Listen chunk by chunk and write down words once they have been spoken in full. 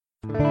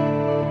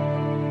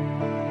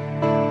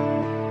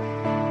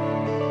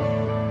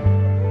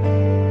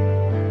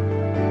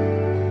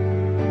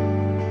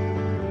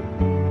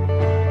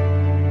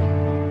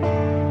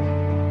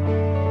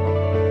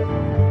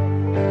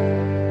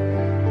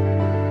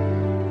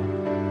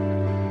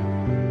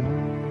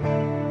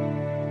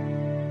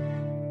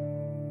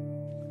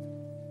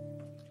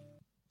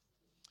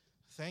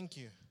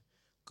Thank you.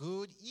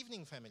 Good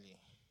evening, family.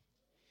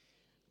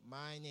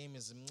 My name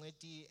is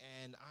Mncedi,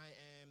 and I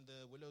am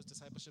the Willows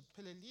Discipleship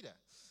Pillar Leader.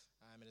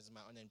 It is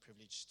my honor and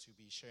privilege to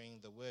be sharing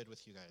the word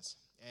with you guys.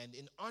 And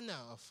in honor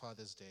of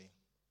Father's Day,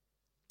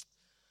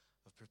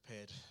 I've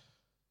prepared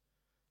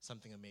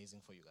something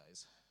amazing for you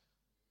guys.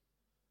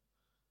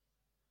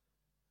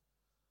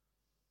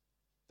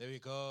 There we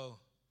go.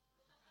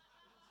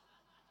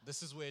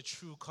 This is where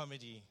true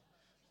comedy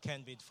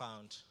can be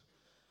found.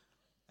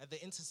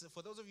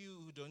 For those of you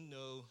who don't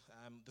know,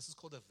 this is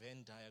called a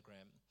Venn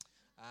diagram.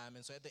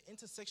 And so at the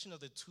intersection of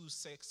the two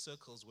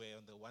circles, where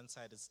on the one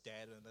side is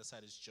dad and on the other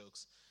side is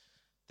jokes,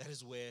 that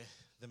is where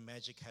the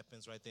magic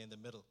happens, right there in the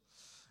middle.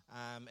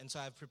 And so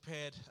I've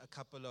prepared a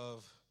couple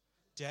of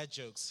dad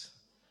jokes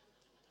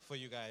for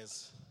you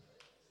guys.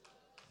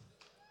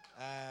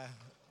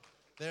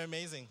 They're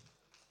amazing.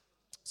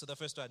 So the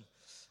first one,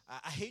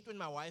 I hate when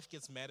my wife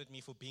gets mad at me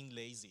for being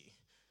lazy.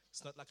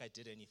 It's not like I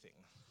did anything.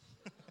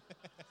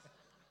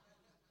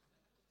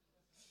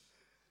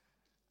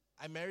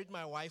 I married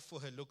my wife for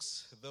her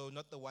looks, though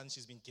not the one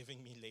she's been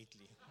giving me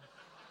lately.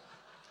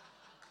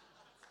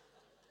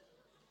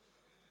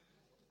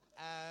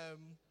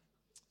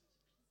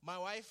 My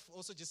wife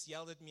also just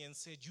yelled at me and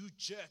said, "You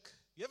jerk.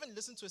 You haven't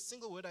listened to a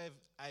single word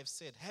I've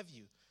said, have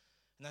you?"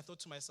 And I thought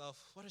to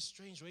myself, what a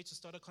strange way to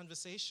start a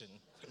conversation.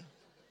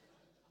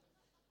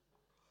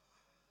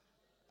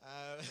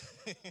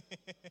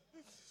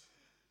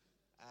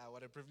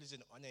 What a privilege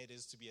and honor it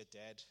is to be a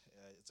dad.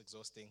 It's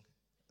exhausting,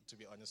 to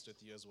be honest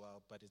with you as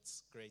well, but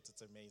it's great,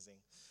 it's amazing.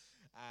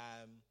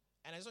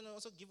 And I just want to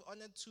also give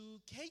honor to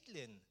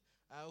Caitlin,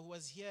 who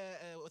was here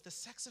with a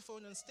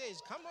saxophone on stage.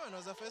 Come on, it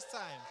was the first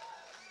time.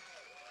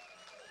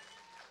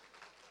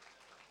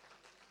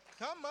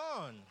 Come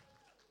on.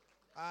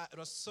 It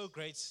was so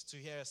great to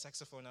hear a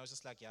saxophone. I was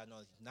just like, yeah, no,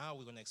 now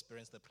we're going to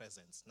experience the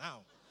presence.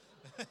 Now.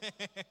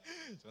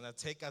 It's going to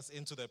take us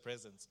into the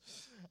presence.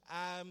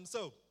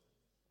 So,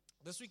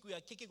 this week we are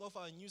kicking off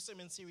our new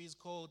sermon series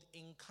called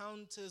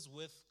Encounters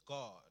with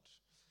God.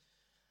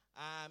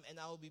 And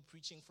I will be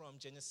preaching from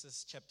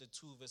Genesis chapter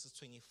 2, verses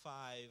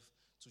 25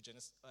 to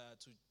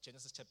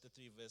Genesis chapter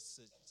 3,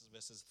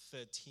 verses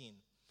 13.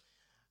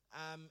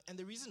 And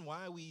the reason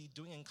why we're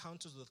doing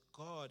encounters with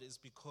God is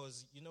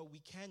because, we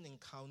can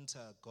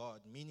encounter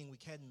God, meaning we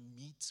can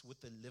meet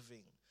with the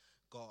living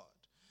God.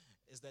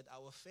 Is that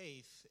our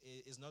faith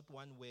is not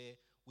one where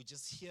we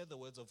just hear the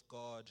words of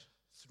God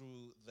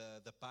through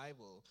the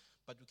Bible,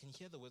 but we can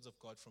hear the words of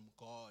God from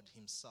God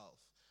himself,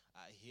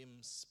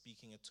 him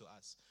speaking it to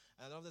us.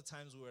 And a lot of the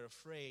times we're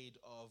afraid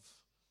of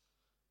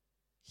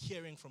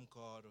hearing from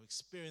God or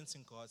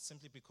experiencing God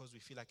simply because we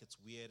feel like it's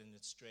weird and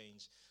it's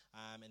strange,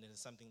 and it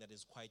is something that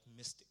is quite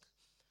mystic.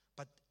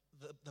 But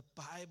the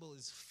Bible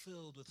is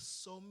filled with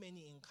so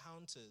many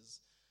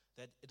encounters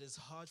that it is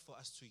hard for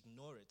us to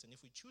ignore it. And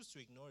if we choose to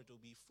ignore it, it will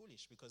be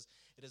foolish because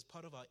it is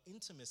part of our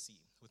intimacy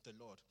with the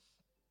Lord.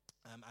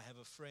 I have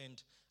a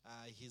friend,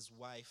 his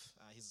wife,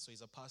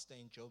 he's a pastor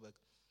in Joburg,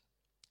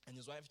 and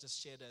his wife just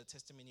shared a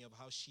testimony of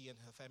how she and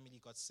her family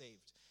got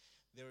saved.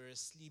 They were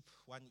asleep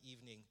one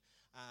evening,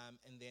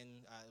 and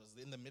then it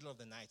was in the middle of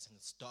the night, and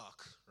it's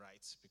dark,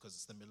 right? Because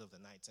it's the middle of the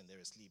night, and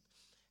they're asleep.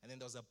 And then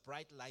there was a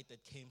bright light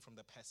that came from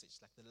the passage.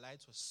 Like the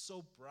lights were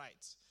so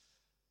bright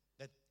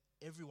that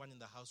everyone in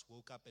the house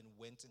woke up and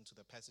went into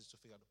the passage to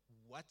figure out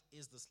what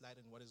is this light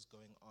and what is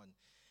going on.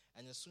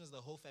 And as soon as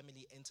the whole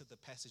family entered the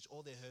passage,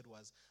 all they heard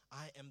was,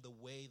 "I am the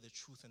way, the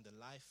truth, and the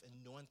life,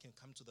 and no one can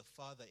come to the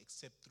Father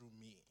except through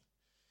me."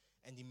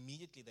 And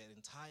immediately their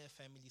entire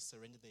family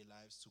surrendered their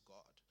lives to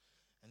God.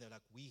 And they're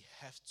like, we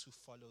have to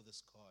follow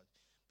this God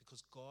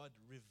because God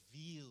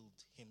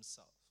revealed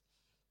himself.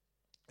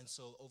 And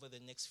so over the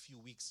next few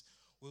weeks,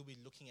 we'll be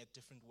looking at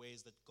different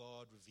ways that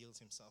God reveals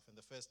himself. And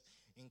the first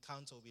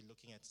encounter we'll be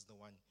looking at is the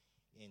one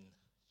in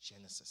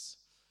Genesis.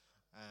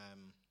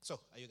 So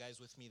are you guys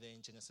with me there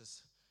in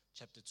Genesis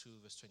chapter 2,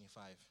 verse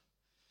 25?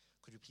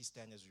 Could you please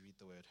stand as we read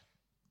the word?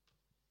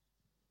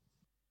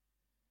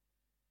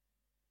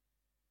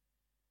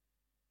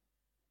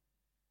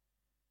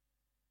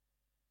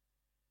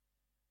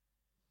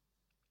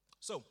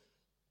 So,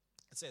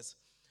 it says,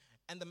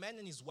 "And the man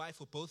and his wife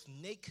were both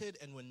naked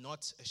and were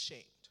not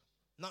ashamed.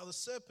 Now the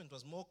serpent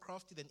was more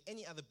crafty than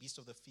any other beast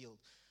of the field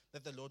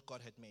that the Lord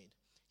God had made.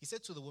 He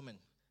said to the woman,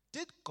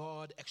 'Did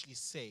God actually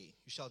say,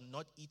 you shall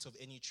not eat of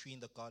any tree in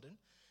the garden?'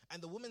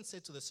 And the woman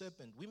said to the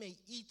serpent, 'We may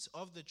eat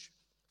of the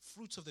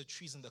fruits of the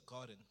trees in the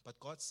garden. But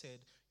God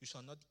said, you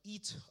shall not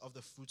eat of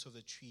the fruits of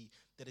the tree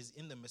that is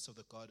in the midst of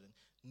the garden,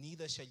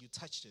 neither shall you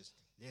touch it,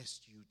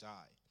 lest you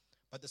die.'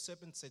 But the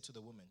serpent said to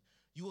the woman,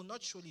 'You will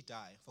not surely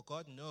die, for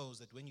God knows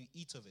that when you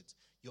eat of it,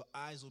 your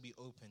eyes will be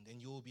opened,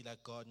 and you will be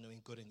like God,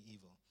 knowing good and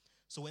evil.'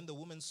 So when the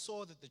woman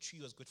saw that the tree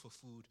was good for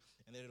food,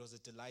 and that it was a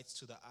delight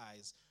to the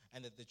eyes,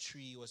 and that the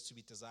tree was to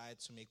be desired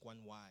to make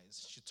one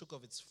wise, she took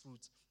of its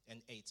fruit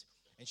and ate.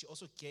 And she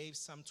also gave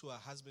some to her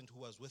husband who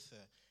was with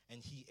her,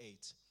 and he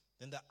ate.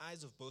 Then the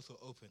eyes of both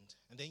were opened,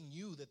 and they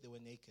knew that they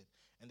were naked,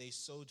 and they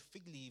sewed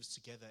fig leaves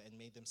together and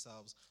made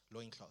themselves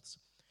loincloths.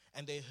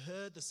 And they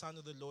heard the sound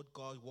of the Lord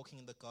God walking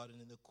in the garden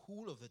in the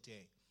cool of the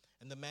day.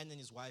 And the man and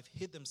his wife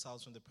hid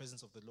themselves from the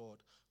presence of the Lord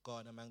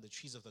God among the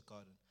trees of the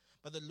garden.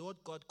 But the Lord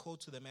God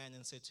called to the man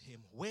and said to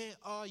him, "Where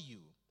are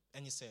you?"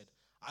 And he said,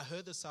 "I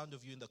heard the sound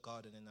of you in the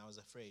garden, and I was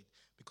afraid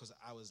because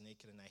I was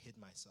naked and I hid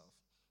myself."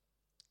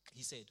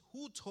 He said,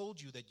 "Who told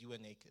you that you were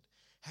naked?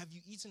 Have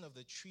you eaten of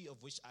the tree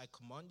of which I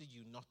commanded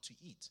you not to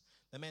eat?"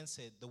 The man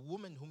said, "The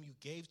woman whom you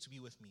gave to be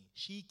with me,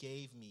 she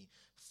gave me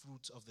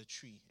fruit of the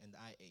tree, and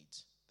I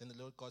ate." Then the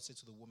Lord God said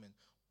to the woman,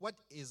 "What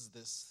is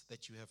this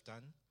that you have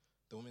done?"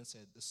 The woman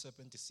said, "The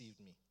serpent deceived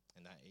me,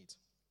 and I ate."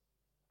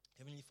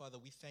 Heavenly Father,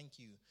 we thank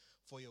you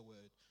for your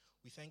word.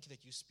 We thank you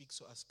that you speak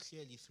to us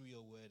clearly through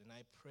your word. And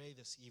I pray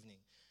this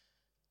evening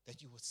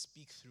that you would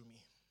speak through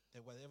me,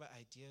 that whatever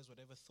ideas,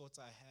 whatever thoughts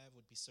I have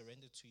would be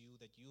surrendered to you,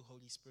 that you,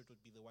 Holy Spirit,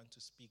 would be the one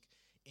to speak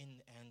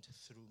in and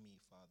through me,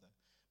 Father.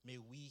 May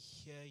we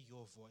hear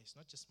your voice,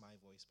 not just my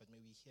voice, but may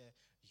we hear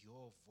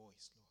your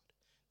voice, Lord.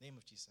 In the name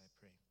of Jesus, I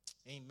pray.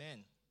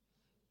 Amen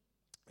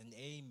and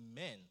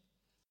amen.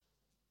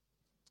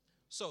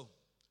 So,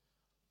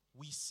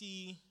 we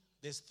see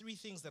there's three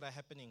things that are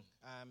happening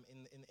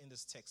in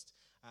this text.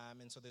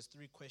 And so there's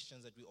three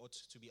questions that we ought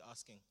to be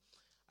asking.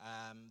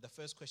 The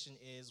first question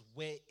is,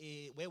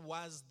 where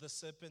was the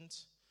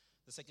serpent?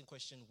 The second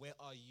question, where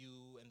are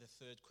you? And the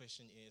third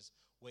question is,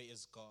 where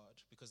is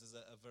God? Because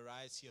there's a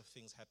variety of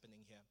things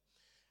happening here.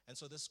 And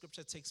so this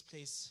scripture takes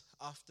place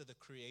after the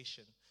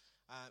creation.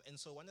 And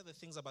so one of the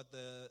things about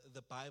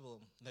the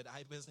Bible that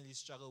I personally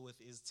struggle with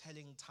is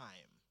telling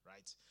time,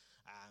 right?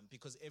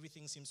 Because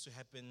everything seems to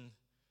happen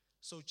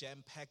so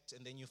jam-packed,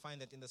 and then you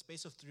find that in the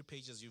space of 3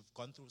 pages, you've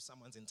gone through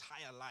someone's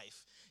entire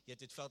life,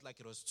 yet it felt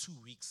like it was 2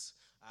 weeks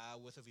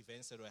worth of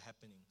events that were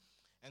happening.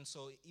 And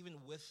so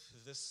even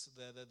with this,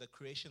 the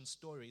creation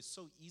story, it's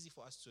so easy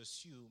for us to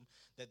assume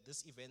that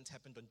this event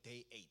happened on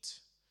day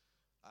 8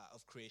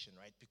 of creation,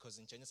 right? Because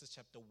in Genesis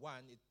chapter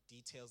 1, it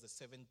details the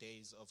 7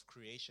 days of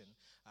creation.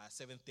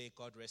 7th day,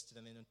 God rested,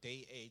 and then on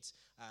day 8,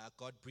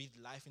 God breathed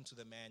life into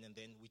the man, and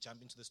then we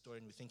jump into the story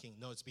and we're thinking,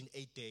 no, it's been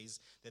 8 days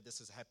that this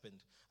has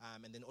happened.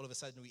 And then all of a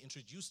sudden, we're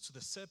introduced to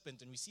the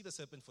serpent, and we see the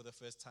serpent for the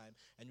first time,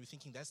 and we're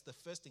thinking that's the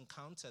first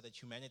encounter that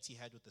humanity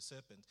had with the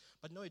serpent.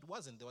 But no, it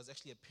wasn't. There was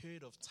actually a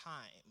period of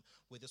time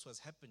where this was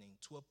happening,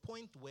 to a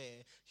point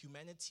where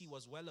humanity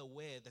was well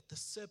aware that the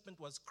serpent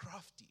was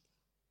crafty,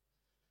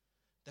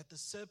 that the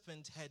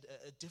serpent had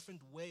a different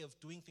way of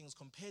doing things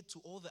compared to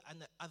all the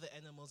other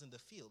animals in the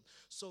field.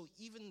 So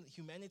even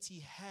humanity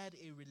had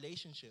a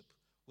relationship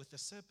with the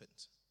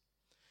serpent.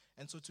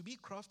 And so to be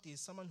crafty is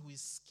someone who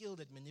is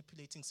skilled at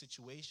manipulating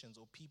situations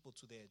or people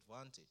to their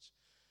advantage.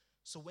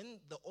 So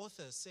when the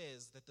author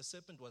says that the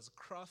serpent was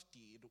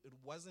crafty, it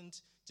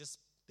wasn't just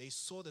they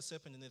saw the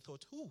serpent and they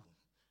thought, "Ooh,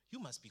 you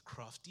must be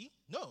crafty."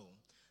 No.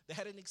 They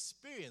had an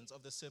experience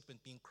of the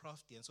serpent being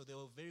crafty, and so they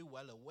were very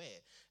well aware.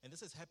 And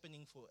this is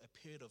happening for a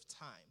period of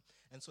time.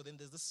 And so then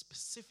there's this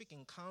specific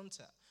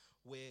encounter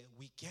where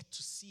we get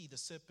to see the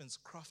serpent's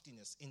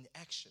craftiness in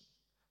action,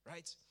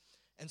 right?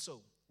 And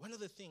so one of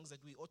the things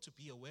that we ought to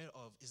be aware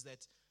of is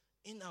that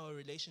in our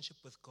relationship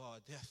with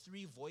God, there are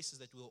 3 voices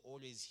that we'll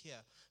always hear.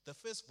 The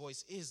first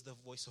voice is the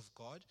voice of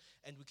God,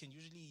 and we can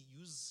usually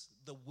use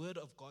the word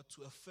of God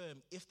to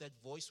affirm if that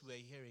voice we're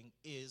hearing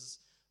is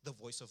the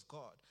voice of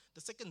God.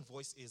 The second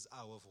voice is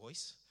our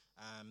voice.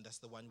 That's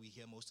the one we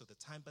hear most of the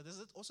time. But there's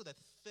also that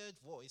third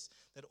voice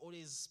that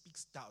always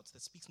speaks doubt,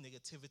 that speaks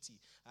negativity.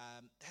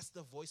 That's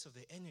the voice of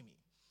the enemy.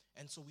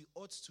 And so we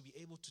ought to be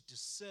able to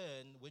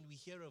discern when we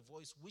hear a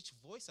voice, which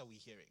voice are we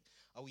hearing?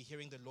 Are we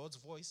hearing the Lord's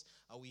voice?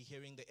 Are we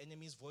hearing the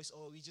enemy's voice?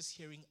 Or are we just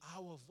hearing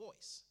our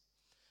voice?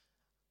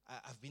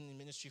 I've been in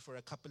ministry for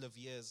a couple of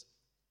years.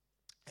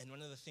 And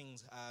one of the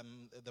things,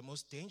 the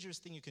most dangerous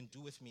thing you can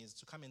do with me is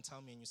to come and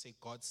tell me and you say,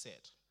 "God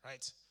said,"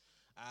 right?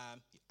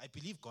 I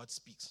believe God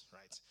speaks,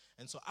 right?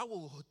 And so I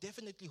will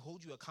definitely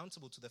hold you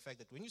accountable to the fact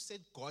that when you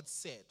said God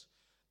said,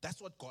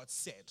 that's what God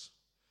said.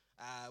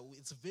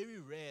 It's very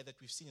rare that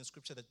we've seen in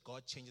scripture that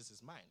God changes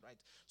his mind, right?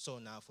 So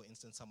now, for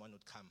instance, someone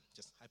would come,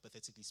 just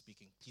hypothetically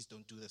speaking, please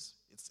don't do this.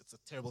 It's a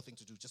terrible thing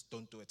to do. Just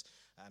don't do it.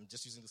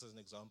 Just using this as an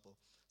example.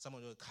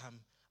 Someone will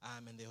come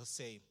and they'll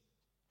say,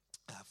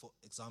 for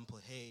example,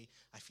 "Hey,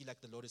 I feel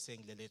like the Lord is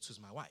saying Leletu's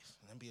my wife."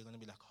 And then we're going to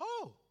be like,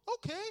 "Oh,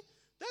 okay,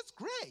 that's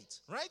great,"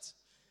 right?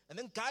 And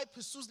then guy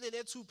pursues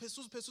Leletu,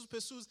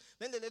 pursues.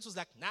 Then Leletu's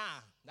like,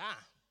 nah,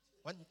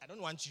 I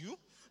don't want you.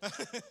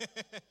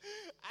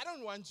 I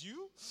don't want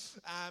you.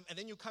 And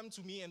then you come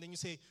to me and then you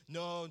say,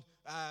 no,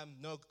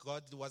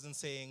 God wasn't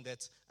saying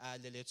that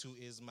Leletu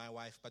is my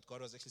wife, but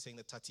God was actually saying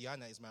that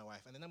Tatiana is my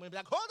wife. And then I'm going to be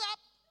like, hold up.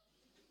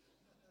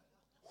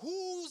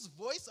 Whose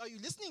voice are you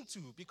listening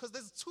to? Because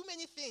there's too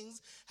many things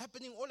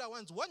happening all at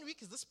once. 1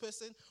 week is this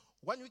person,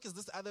 1 week is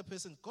this other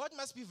person. God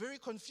must be very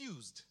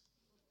confused.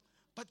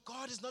 But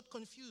God is not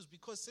confused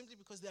simply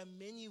because there are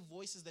many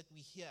voices that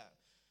we hear.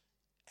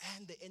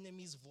 And the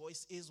enemy's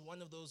voice is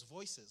one of those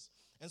voices.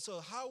 And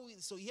so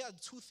here are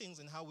 2 things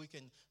in how we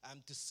can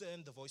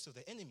discern the voice of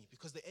the enemy.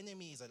 Because the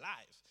enemy is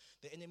alive.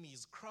 The enemy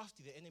is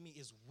crafty. The enemy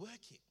is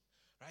working.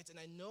 right? And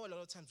I know a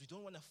lot of times we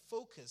don't want to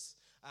focus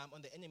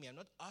on the enemy. I'm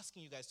not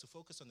asking you guys to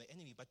focus on the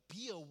enemy, but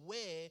be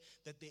aware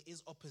that there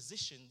is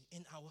opposition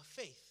in our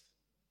faith.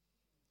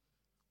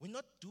 We're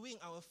not doing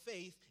our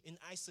faith in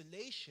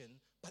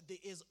isolation, but there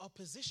is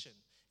opposition.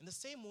 In the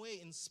same way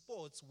in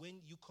sports, when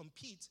you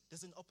compete,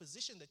 there's an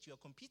opposition that you are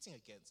competing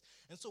against.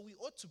 And so we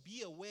ought to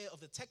be aware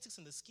of the tactics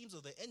and the schemes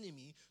of the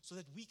enemy so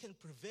that we can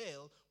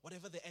prevail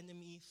whatever the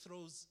enemy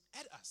throws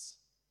at us.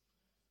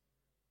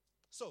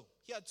 So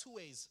here are two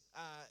ways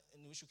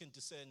in which we can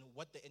discern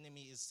what the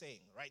enemy is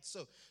saying, right?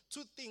 So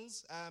two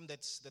things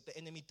that the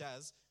enemy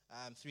does,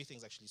 three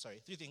things,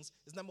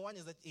 is number one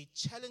is that it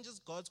challenges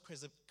God's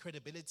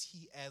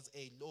credibility as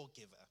a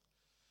lawgiver.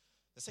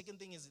 The second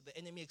thing is the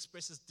enemy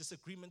expresses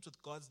disagreement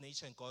with God's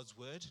nature and God's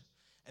word.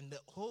 And the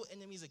whole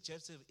enemy's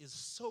objective is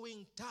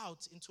sowing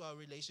doubt into our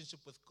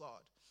relationship with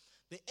God.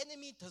 The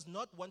enemy does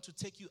not want to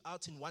take you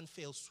out in one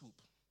fell swoop.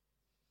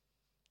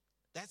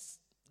 That's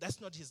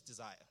not his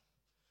desire.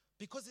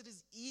 Because it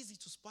is easy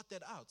to spot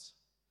that out.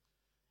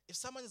 If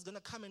someone is going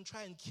to come and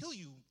try and kill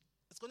you,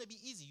 it's going to be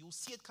easy. You'll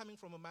see it coming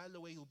from a mile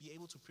away. You'll be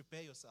able to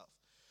prepare yourself.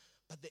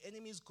 But the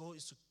enemy's goal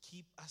is to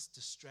keep us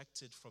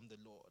distracted from the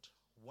Lord.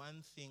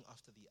 One thing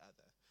after the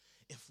other.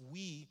 If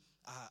we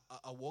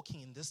are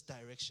walking in this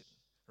direction,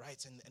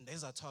 right, and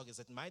there's our target,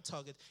 that my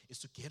target is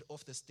to get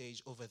off the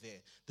stage over there.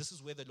 This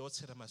is where the Lord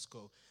said I must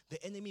go.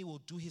 The enemy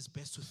will do his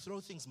best to throw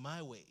things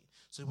my way.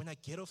 So when I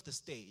get off the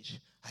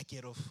stage, I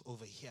get off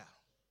over here.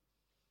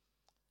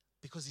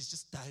 Because he's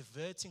just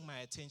diverting my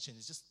attention.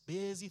 He's just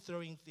busy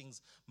throwing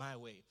things my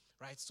way,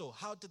 right? So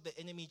how did the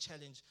enemy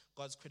challenge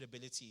God's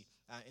credibility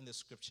in the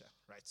scripture,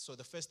 right? So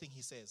the first thing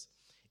he says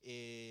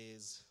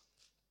is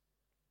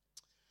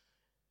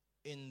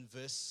in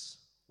verse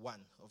 1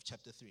 of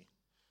chapter 3.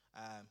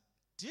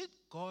 Did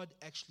God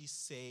actually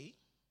say,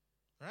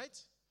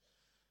 right?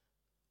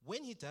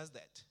 When he does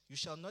that, you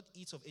shall not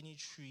eat of any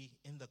tree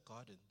in the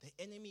garden. The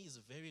enemy is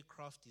very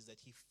crafty, is that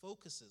he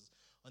focuses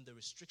on the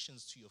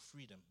restrictions to your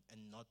freedom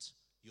and not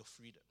your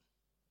freedom.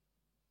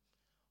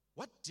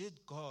 What did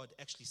God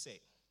actually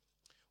say?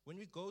 When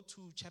we go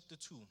to chapter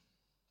 2,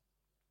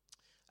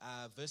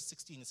 verse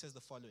 16, it says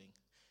the following.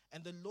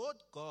 And the Lord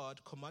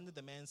God commanded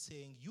the man,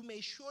 saying, you may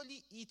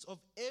surely eat of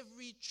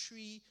every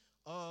tree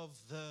of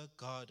the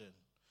garden,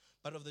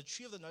 but of the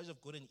tree of the knowledge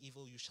of good and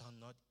evil you shall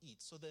not eat.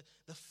 So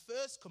the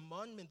first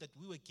commandment that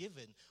we were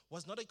given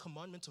was not a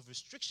commandment of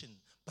restriction,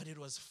 but it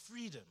was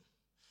freedom.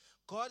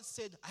 God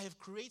said, I have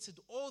created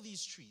all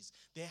these trees.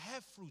 They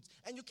have fruits,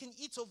 and you can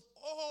eat of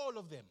all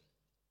of them.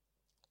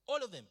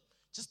 All of them.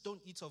 Just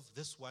don't eat of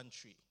this one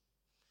tree.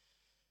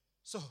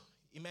 So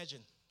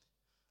imagine,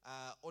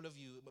 all of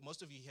you,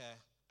 most of you here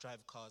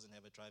drive cars and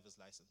have a driver's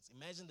license.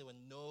 Imagine there were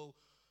no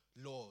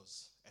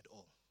laws at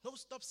all. No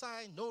stop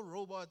sign, no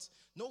robots,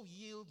 no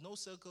yield, no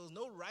circles,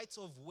 no rights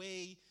of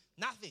way,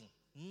 nothing.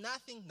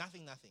 Nothing.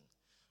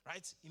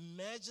 Right?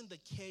 Imagine the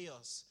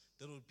chaos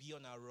that would be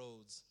on our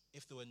roads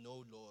if there were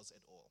no laws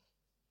at all.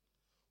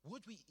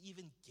 Would we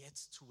even get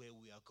to where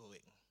we are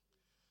going?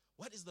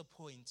 What is the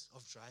point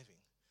of driving?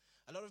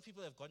 A lot of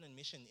people have gone on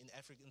mission in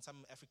Africa, in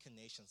some African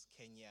nations,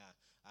 Kenya,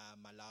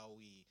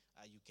 Malawi,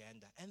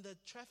 Uganda, and the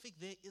traffic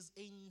there is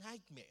a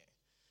nightmare.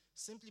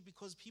 Simply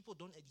because people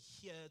don't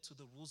adhere to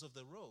the rules of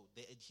the road.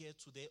 They adhere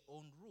to their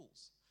own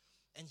rules.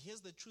 And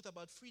here's the truth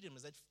about freedom,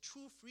 is that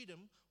true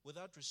freedom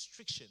without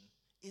restriction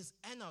is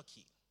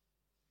anarchy.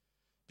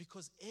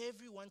 Because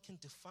everyone can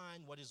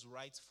define what is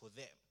right for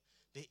them.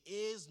 There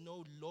is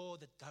no law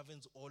that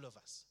governs all of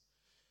us.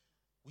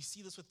 We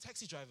see this with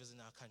taxi drivers in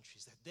our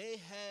countries, that they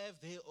have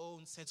their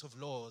own set of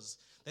laws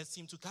that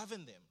seem to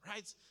govern them,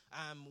 right?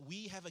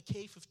 We have a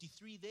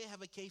K53, they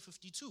have a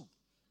K52.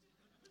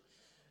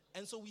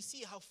 And so we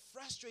see how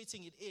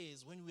frustrating it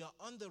is when we are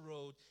on the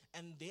road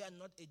and they are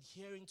not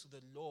adhering to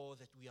the law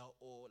that we are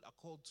all are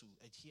called to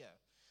adhere.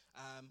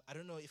 I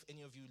don't know if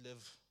any of you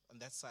live on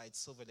that side,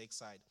 Silver Lake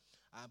side,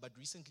 but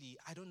recently,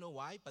 I don't know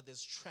why, but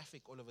there's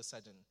traffic all of a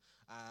sudden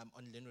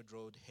on Linwood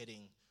Road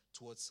heading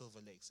towards Silver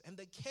Lakes. And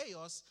the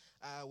chaos,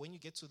 when you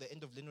get to the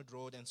end of Linwood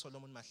Road and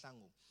Solomon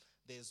Mahlangu,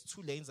 there's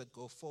 2 lanes that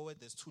go forward,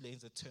 there's 2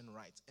 lanes that turn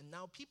right. And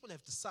now people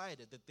have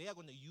decided that they are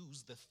going to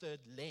use the 3rd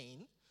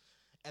lane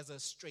as a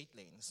straight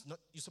lane. It's not,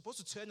 you're supposed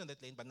to turn on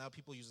that lane, but now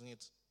people are using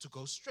it to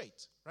go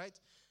straight, right?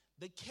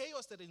 The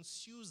chaos that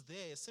ensues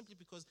there is simply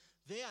because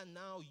they are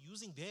now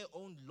using their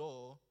own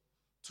law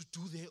to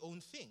do their own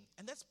thing.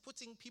 And that's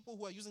putting people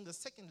who are using the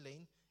 2nd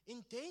lane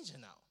in danger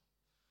now.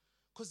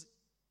 Because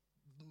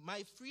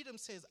my freedom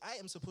says I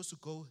am supposed to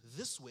go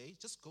this way,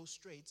 just go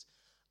straight.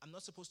 I'm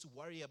not supposed to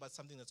worry about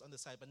something that's on the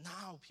side, but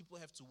now people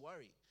have to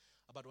worry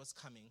about what's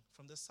coming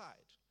from the side.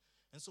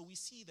 And so we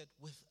see that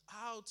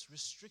without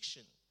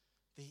restriction,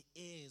 there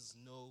is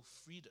no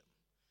freedom.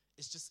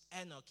 It's just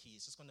anarchy.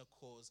 It's just going to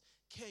cause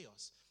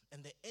chaos.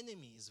 And the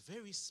enemy is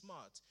very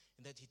smart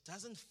in that he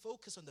doesn't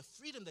focus on the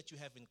freedom that you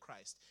have in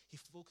Christ. He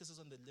focuses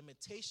on the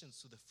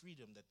limitations to the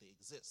freedom that they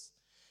exist.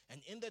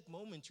 And in that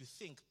moment, you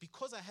think,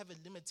 because I have a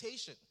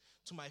limitation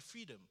to my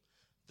freedom,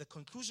 the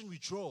conclusion we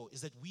draw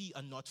is that we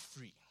are not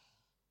free.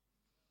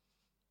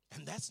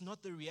 And that's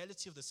not the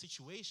reality of the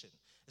situation.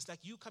 It's like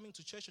you coming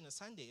to church on a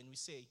Sunday and we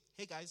say,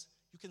 hey guys,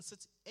 you can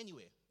sit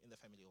anywhere in the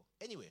family hall,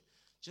 anywhere.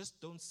 Just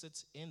don't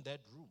sit in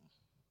that room,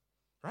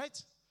 right?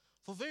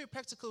 For very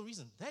practical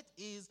reason. That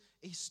is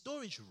a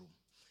storage room.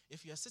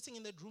 If you are sitting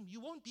in that room,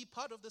 you won't be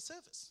part of the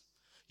service.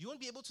 You won't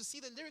be able to see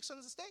the lyrics on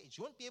the stage.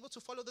 You won't be able to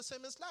follow the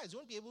sermon slides. You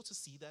won't be able to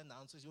see the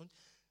announcers.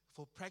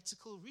 For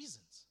practical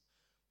reasons.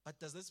 But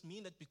does this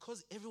mean that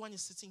because everyone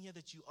is sitting here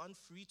that you aren't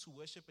free to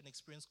worship and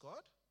experience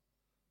God?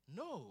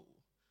 No.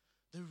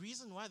 The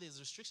reason why there's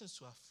restrictions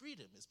to our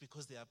freedom is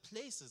because there are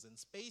places and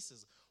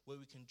spaces where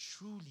we can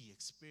truly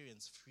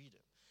experience freedom.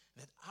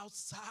 That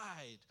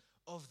outside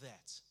of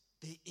that,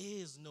 there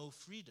is no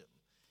freedom.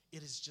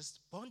 It is just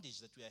bondage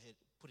that we are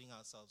putting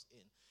ourselves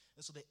in.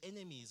 And so the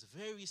enemy is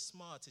very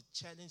smart at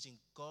challenging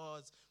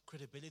God's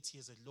credibility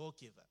as a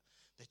lawgiver.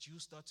 That you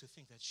start to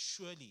think that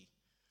surely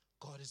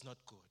God is not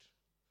good.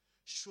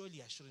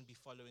 Surely I shouldn't be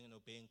following and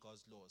obeying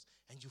God's laws.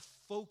 And you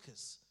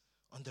focus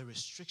on the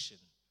restriction.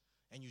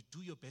 And you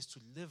do your best to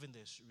live in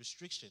this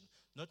restriction,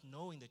 not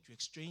knowing that you're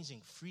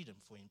exchanging freedom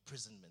for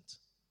imprisonment.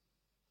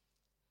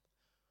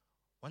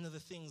 One of the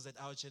things that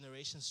our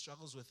generation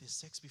struggles with is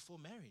sex before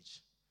marriage,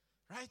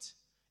 right?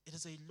 It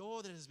is a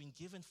law that has been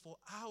given for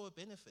our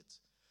benefit.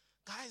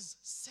 Guys,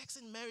 sex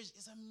in marriage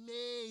is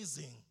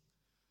amazing.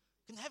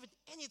 You can have it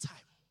anytime,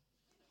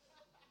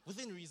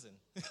 within reason.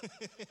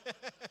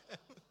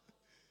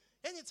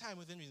 Anytime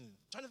within reason.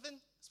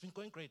 Jonathan, it's been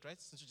going great,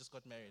 right? Since you just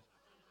got married.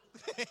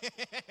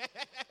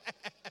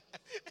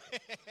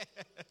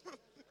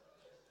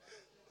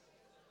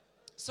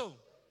 So,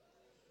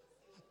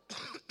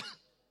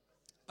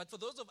 but for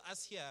those of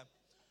us here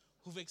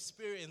who've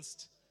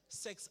experienced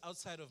sex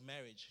outside of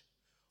marriage,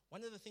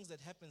 one of the things that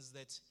happens is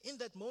that in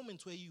that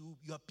moment where you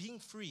are being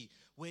free,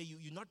 where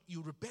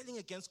you're rebelling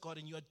against God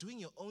and you are doing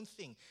your own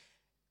thing,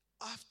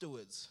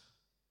 afterwards,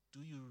 do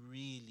you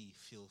really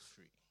feel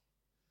free?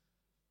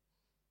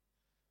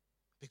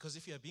 Because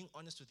if you are being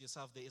honest with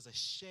yourself, there is a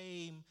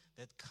shame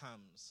that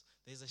comes.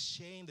 There's a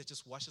shame that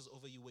just washes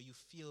over you, where you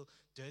feel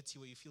dirty,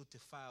 where you feel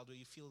defiled, where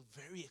you feel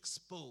very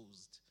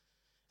exposed.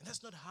 And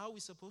that's not how we're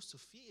supposed to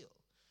feel.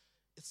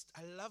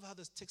 I love how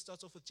this text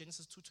starts off with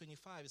Genesis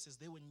 2:25. It says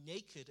they were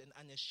naked and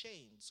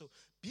unashamed. So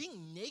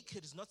being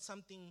naked is not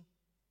something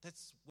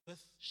that's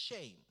with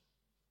shame.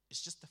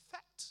 It's just a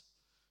fact.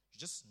 You're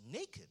just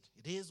naked.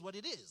 It is what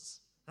it is,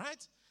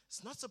 right?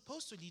 It's not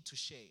supposed to lead to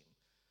shame.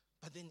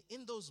 But then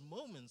in those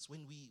moments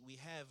when we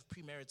have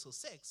premarital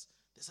sex,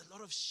 there's a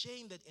lot of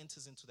shame that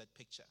enters into that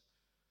picture,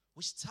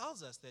 which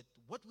tells us that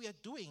what we are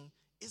doing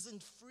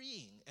isn't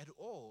freeing at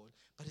all,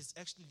 but it's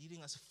actually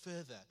leading us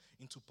further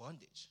into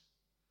bondage.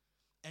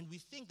 And we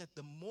think that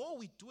the more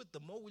we do it, the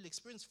more we'll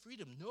experience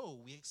freedom.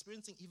 No, we're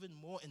experiencing even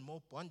more and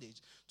more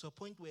bondage to a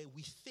point where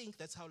we think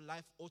that's how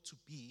life ought to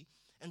be,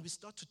 and we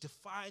start to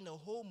define a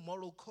whole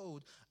moral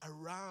code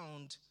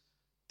around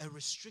a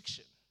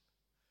restriction,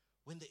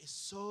 when there is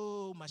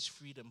so much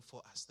freedom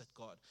for us that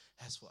God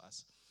has for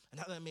us.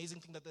 Another amazing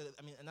thing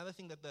another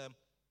thing that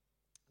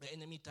the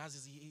enemy does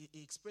is he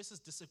expresses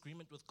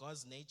disagreement with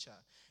God's nature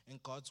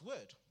and God's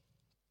word.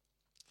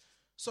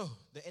 So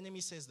the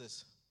enemy says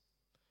this: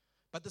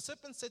 but the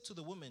serpent said to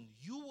the woman,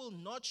 you will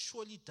not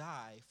surely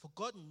die, for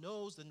God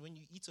knows that when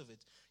you eat of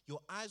it, your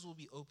eyes will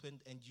be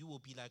opened and you will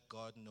be like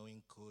God,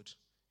 knowing good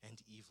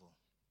and evil.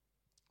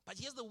 But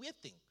here's the weird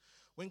thing.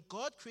 When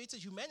God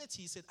created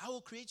humanity, he said, I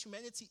will create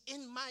humanity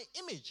in my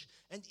image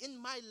and in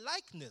my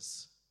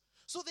likeness.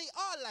 So they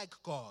are like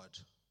God.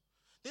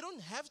 They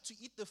don't have to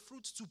eat the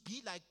fruit to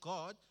be like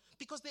God,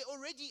 because they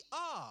already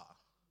are.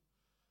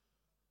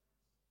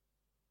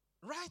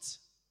 Right?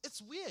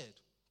 It's weird.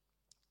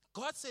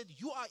 God said,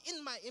 you are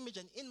in my image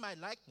and in my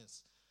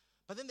likeness.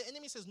 But then the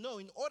enemy says, no,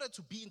 in order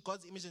to be in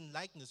God's image and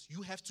likeness,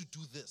 you have to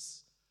do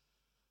this.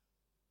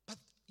 But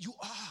you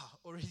are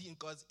already in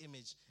God's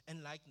image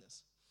and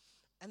likeness.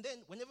 And then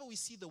whenever we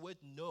see the word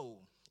know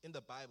in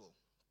the Bible,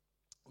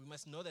 we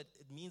must know that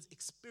it means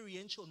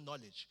experiential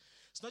knowledge.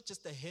 It's not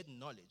just a head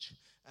knowledge.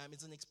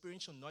 It's an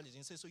experiential knowledge.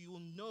 And it says, so you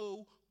will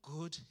know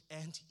good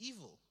and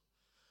evil.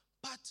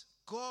 But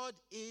God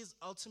is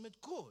ultimate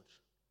good,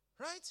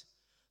 right?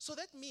 So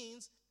that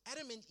means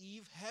Adam and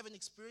Eve have an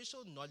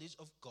experiential knowledge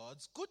of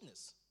God's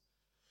goodness.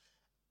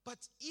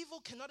 But evil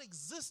cannot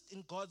exist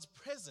in God's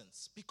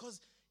presence, because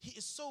he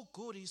is so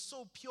good, he's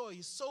so pure,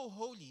 he's so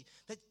holy,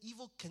 that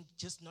evil can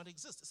just not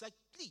exist. It's like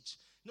bleach.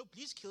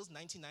 Bleach kills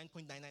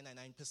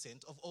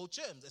 99.9999% of all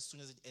germs as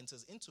soon as it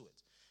enters into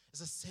it. It's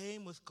the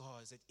same with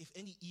God, that if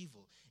any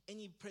evil,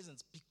 any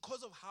presence,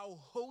 because of how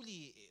holy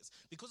he is,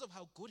 because of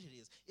how good it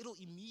is, it'll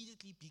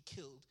immediately be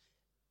killed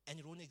and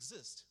it won't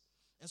exist.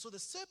 And so the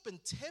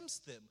serpent tempts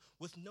them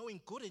with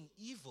knowing good and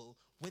evil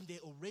when they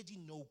already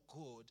know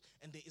good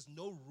and there is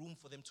no room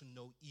for them to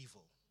know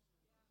evil.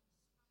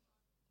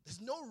 There's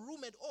no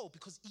room at all,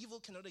 because evil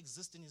cannot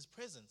exist in his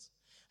presence.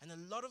 And a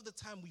lot of the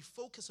time we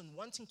focus on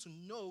wanting to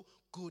know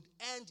good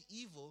and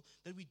evil,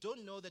 that we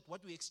don't know that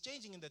what we're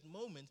exchanging in that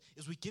moment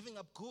is we're giving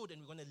up good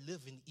and we're going to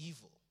live in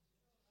evil.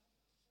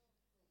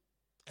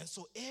 And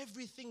so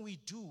everything we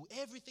do,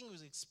 everything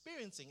we're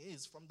experiencing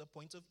is from the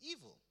point of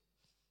evil.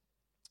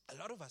 A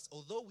lot of us,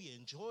 although we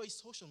enjoy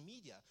social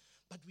media,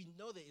 but we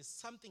know there is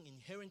something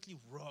inherently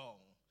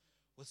wrong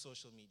with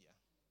social media.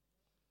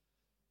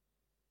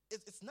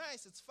 It's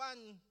nice, it's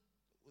fun.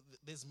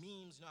 There's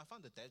memes. I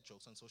found the dad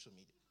jokes on social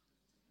media.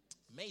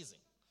 Amazing.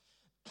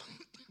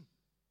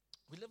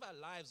 We live our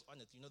lives on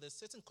it. There's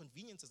certain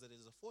conveniences that it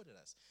has afforded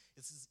us.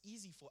 It's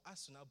easy for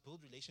us to now build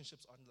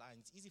relationships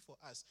online. It's easy for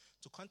us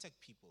to contact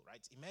people,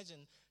 right?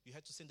 Imagine you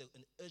had to send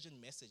an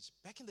urgent message.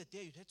 Back in the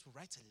day, you had to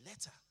write a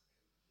letter.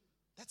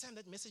 That time,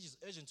 that message is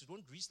urgent. You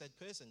don't reach that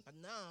person. But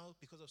now,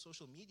 because of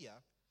social media,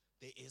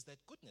 there is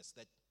that goodness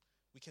that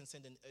we can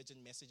send an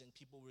urgent message and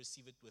people will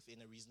receive it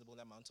within a reasonable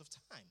amount of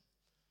time.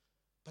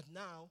 But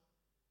now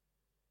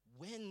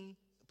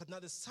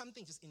there's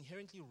something just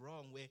inherently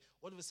wrong where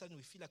all of a sudden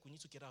we feel like we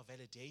need to get our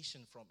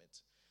validation from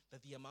it.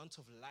 That the amount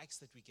of likes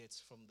that we get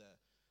from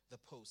the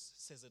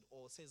post says it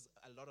all, says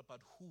a lot about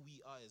who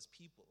we are as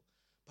people.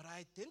 But our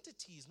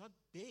identity is not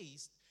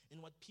based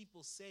in what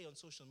people say on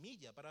social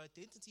media, but our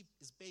identity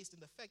is based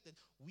in the fact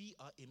that we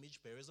are image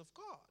bearers of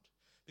God.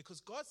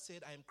 Because God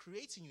said, I am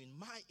creating you in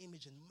my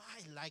image and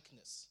my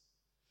likeness.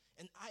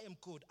 And I am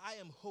good, I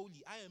am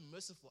holy, I am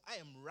merciful, I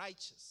am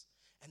righteous.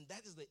 And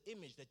that is the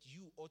image that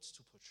you ought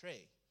to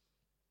portray.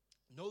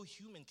 No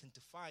human can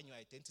define your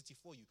identity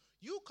for you.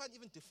 You can't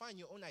even define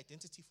your own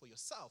identity for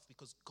yourself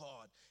because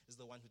God is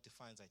the one who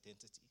defines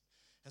identity.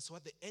 And so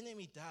what the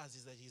enemy does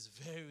is that he's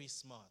very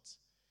smart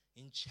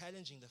in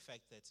challenging the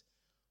fact that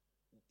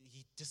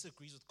he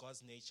disagrees with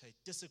God's nature, he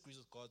disagrees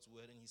with God's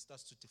word, and he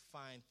starts to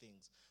define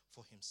things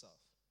for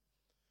himself.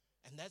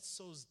 And that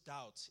sows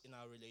doubt in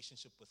our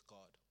relationship with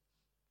God.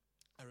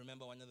 I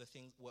remember one of the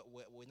things,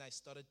 when I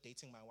started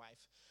dating my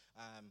wife,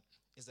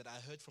 is that I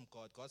heard from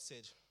God. God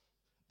said,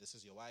 this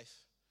is your wife.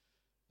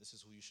 This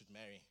is who you should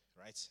marry,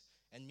 right?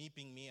 And me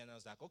being me, and I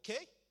was like, okay,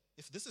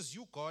 if this is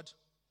you, God,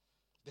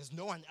 there's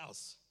no one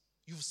else.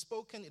 You've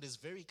spoken, it is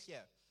very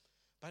clear.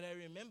 But I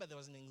remember there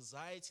was an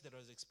anxiety that I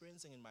was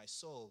experiencing in my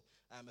soul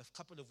a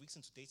couple of weeks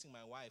into dating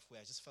my wife where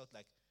I just felt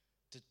like,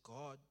 did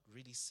God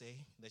really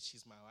say that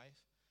she's my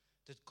wife?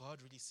 Did God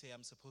really say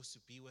I'm supposed to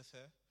be with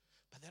her?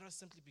 But that was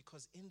simply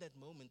because in that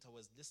moment I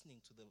was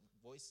listening to the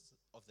voice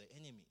of the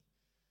enemy.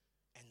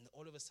 And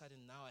all of a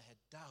sudden now I had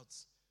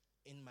doubts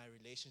in my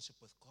relationship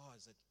with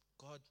God. That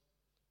God,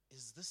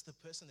 is this the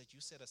person that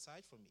you set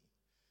aside for me?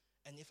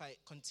 And if I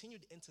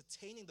continued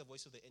entertaining the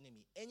voice of the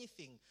enemy,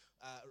 anything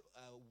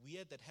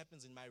weird that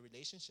happens in my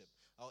relationship,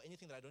 or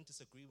anything that I don't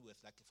disagree with,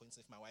 like for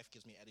instance, if my wife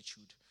gives me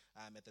attitude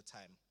at the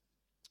time,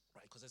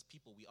 right? Because as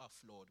people, we are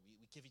flawed.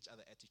 We give each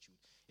other attitude.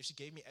 If she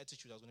gave me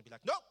attitude, I was going to be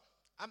like, no,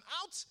 I'm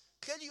out.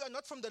 Clearly you are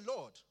not from the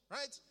Lord,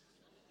 right?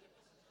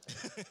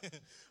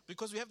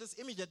 Because we have this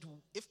image that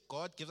if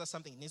God gives us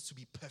something, it needs to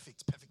be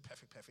perfect.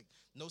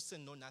 No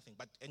sin, no nothing.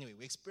 But anyway,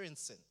 we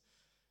experience sin.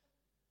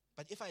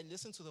 But if I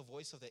listen to the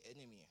voice of the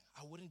enemy,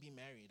 I wouldn't be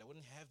married. I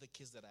wouldn't have the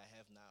kids that I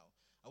have now.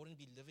 I wouldn't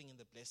be living in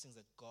the blessings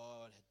that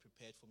God had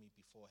prepared for me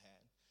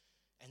beforehand.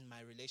 And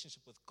my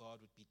relationship with God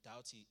would be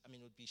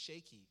would be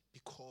shaky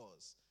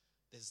because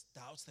there's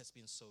doubts that's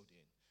been sowed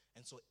in.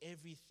 And so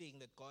everything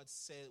that God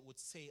would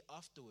say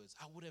afterwards,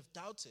 I would have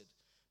doubted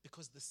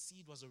because the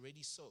seed was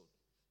already sowed.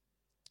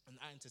 And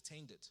I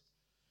entertained it.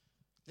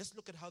 Let's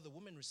look at how the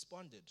woman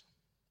responded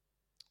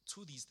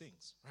to these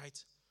things,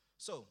 right?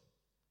 So,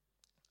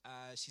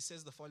 she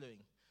says the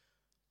following.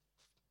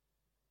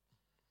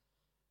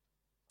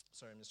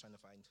 Sorry, I'm just trying to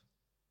find.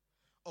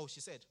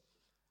 She said,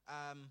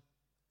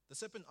 the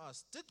serpent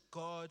asked, did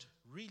God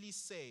really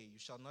say you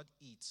shall not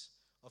eat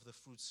of the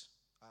fruits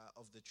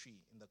of the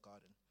tree in the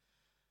garden?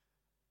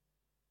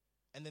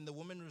 And then the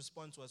woman's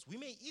response was, we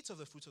may eat of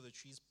the fruits of the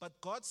trees,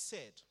 but God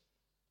said,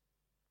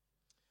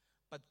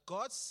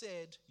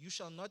 you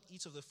shall not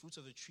eat of the fruits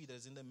of the tree that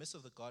is in the midst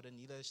of the garden,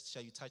 neither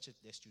shall you touch it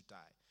lest you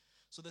die.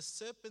 So the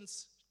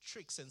serpent's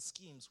tricks and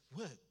schemes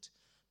worked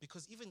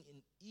because even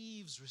in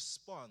Eve's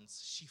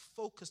response, she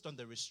focused on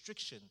the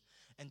restriction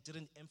and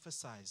didn't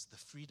emphasize the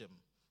freedom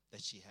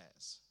that she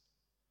has.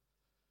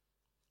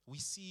 We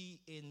see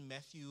in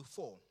Matthew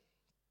 4,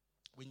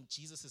 when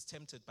Jesus is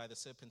tempted by the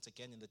serpent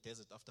again in the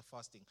desert after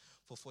fasting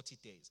for 40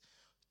 days.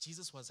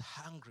 Jesus was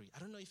hungry. I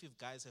don't know if you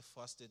guys have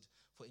fasted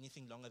for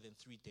anything longer than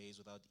 3 days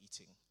without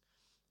eating.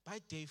 By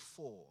day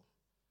 4,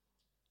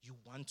 you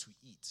want to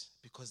eat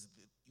because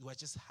you are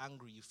just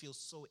hungry. You feel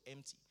so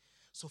empty.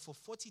 So for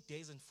 40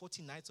 days and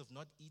 40 nights of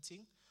not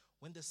eating,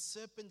 when the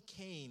serpent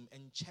came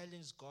and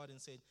challenged God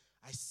and said,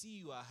 I see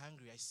you are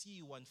hungry. I see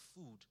you want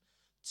food.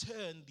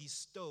 Turn these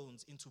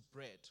stones into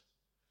bread.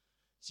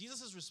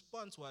 Jesus'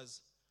 response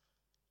was,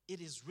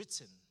 it is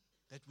written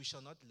that we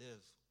shall not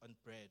live on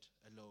bread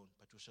alone,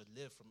 but we shall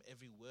live from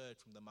every word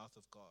from the mouth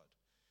of God.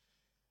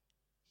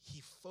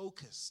 He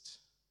focused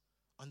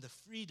on the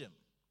freedom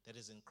that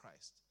is in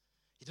Christ.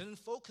 He didn't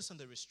focus on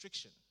the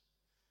restriction.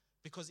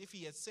 Because if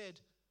he had said,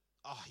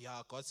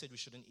 God said we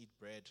shouldn't eat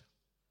bread,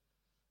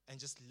 and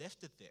just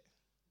left it there,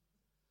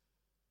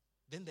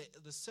 then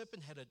the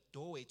serpent had a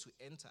doorway to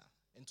enter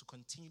and to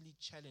continually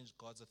challenge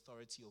God's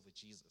authority over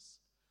Jesus.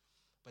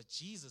 But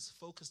Jesus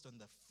focused on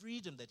the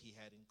freedom that he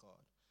had in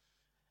God.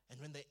 And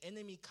when the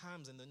enemy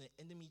comes and then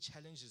the enemy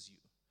challenges you,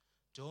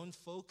 don't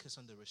focus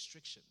on the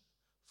restriction.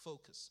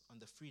 Focus on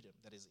the freedom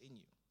that is in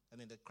you and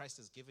then that Christ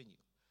has given you.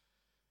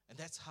 And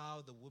that's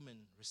how the woman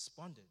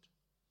responded.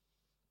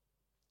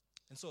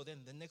 And so then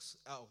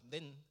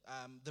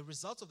the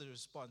result of the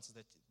response is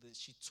that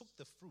she took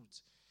the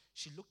fruit,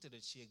 she looked at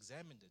it, she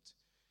examined it,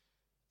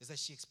 is that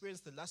she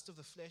experienced the lust of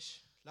the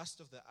flesh,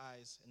 lust of the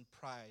eyes, and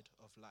pride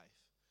of life.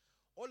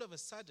 All of a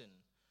sudden,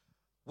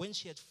 when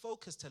she had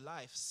focused her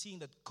life, seeing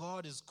that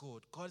God is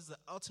good, God is the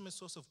ultimate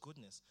source of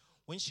goodness,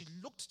 when she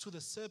looked to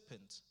the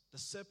serpent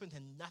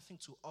had nothing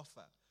to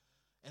offer.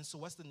 And so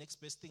what's the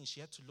next best thing? She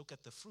had to look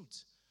at the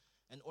fruit.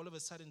 And all of a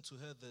sudden to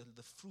her,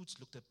 the fruit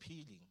looked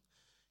appealing.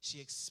 She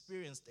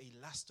experienced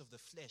a lust of the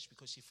flesh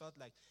because she felt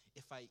like,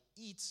 if I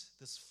eat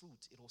this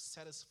fruit, it will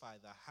satisfy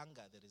the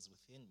hunger that is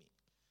within me.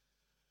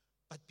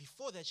 But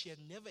before that, she had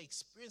never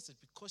experienced it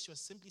because she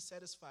was simply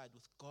satisfied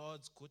with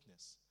God's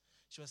goodness.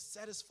 She was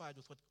satisfied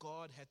with what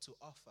God had to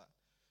offer.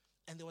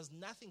 And there was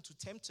nothing to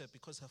tempt her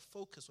because her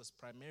focus was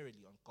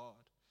primarily on God.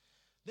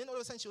 Then all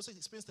of a sudden, she also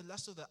experienced the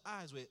lust of the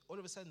eyes, where all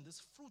of a sudden,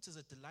 this fruit is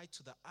a delight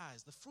to the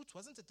eyes. The fruit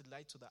wasn't a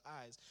delight to the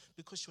eyes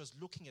because she was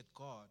looking at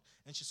God,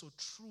 and she saw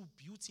true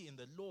beauty in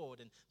the Lord,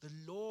 and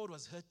the Lord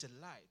was her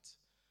delight.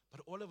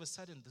 But all of a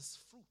sudden, this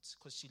fruit,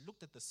 because she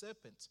looked at the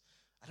serpent,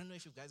 I don't know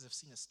if you guys have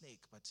seen a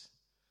snake, but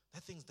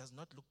that thing does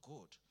not look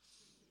good.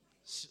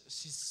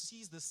 She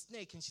sees the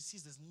snake and she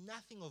sees there's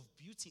nothing of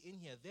beauty in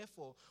here.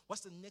 Therefore,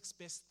 what's the next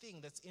best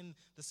thing that's in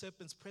the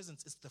serpent's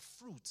presence? It's the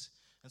fruit.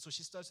 And so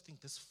she starts to think,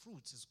 this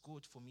fruit is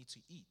good for me to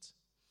eat.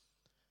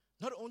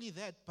 Not only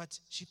that, but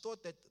she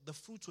thought that the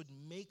fruit would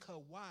make her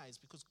wise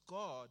because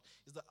God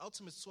is the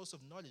ultimate source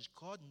of knowledge.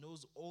 God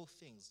knows all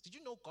things. Did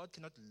you know God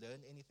cannot learn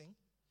anything?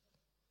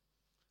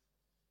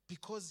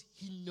 Because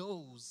he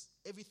knows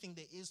everything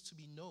there is to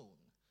be known.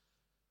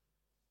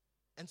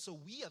 And so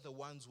we are the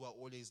ones who are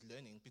always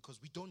learning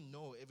because we don't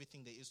know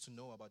everything there is to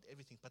know about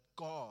everything, but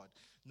God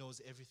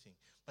knows everything.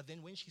 But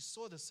then when she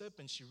saw the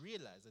serpent, she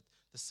realized that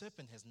the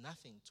serpent has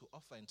nothing to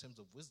offer in terms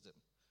of wisdom.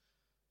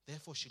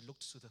 Therefore, she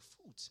looked to the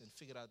fruit and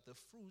figured out the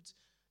fruit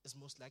is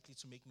most likely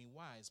to make me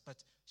wise. But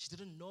she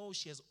didn't know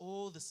she has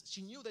all this.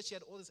 She knew that she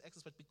had all this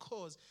access, but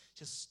because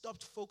she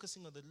stopped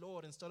focusing on the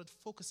Lord and started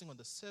focusing on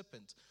the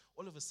serpent,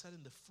 all of a sudden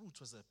the fruit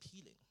was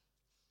appealing.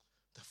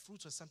 The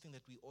fruit was something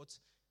that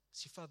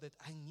she felt that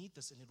I need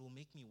this and it will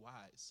make me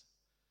wise.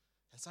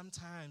 And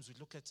sometimes we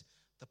look at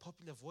the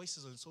popular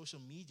voices on social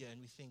media and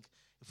we think,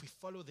 if we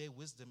follow their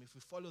wisdom, if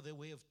we follow their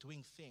way of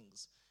doing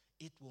things,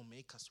 it will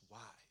make us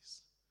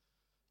wise.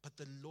 But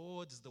the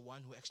Lord is the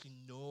one who actually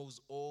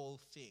knows all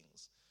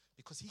things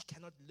because he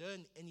cannot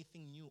learn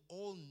anything new.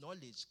 All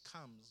knowledge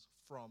comes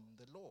from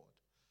the Lord.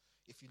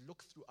 If you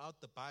look throughout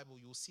the Bible,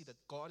 you'll see that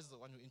God is the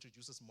one who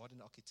introduces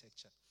modern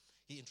architecture.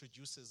 He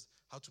introduces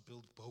how to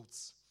build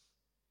boats.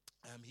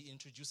 He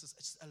introduces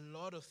just a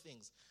lot of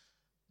things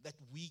that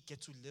we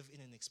get to live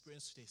in and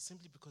experience today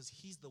simply because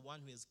he's the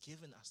one who has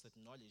given us that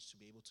knowledge to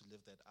be able to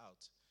live that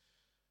out.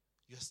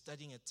 You're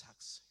studying at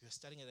Tux. You're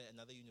studying at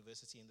another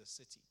university in the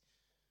city.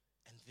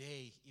 And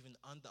they even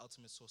aren't the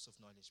ultimate source of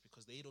knowledge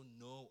because they don't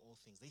know all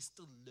things. They're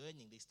still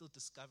learning. They're still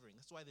discovering.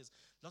 That's why there's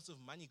lots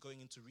of money going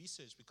into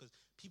research because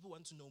people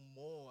want to know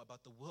more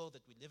about the world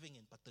that we're living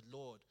in. But the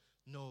Lord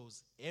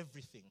knows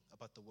everything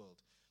about the world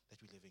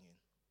that we're living in.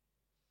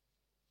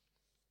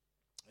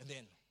 And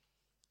then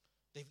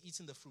they've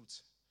eaten the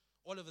fruit.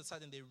 All of a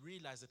sudden, they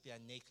realize that they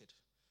are naked.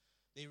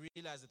 They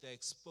realize that they're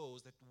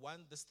exposed, that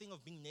this thing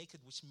of being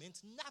naked, which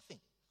meant nothing,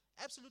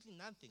 absolutely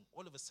nothing,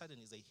 all of a sudden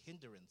is a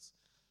hindrance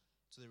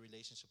to the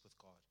relationship with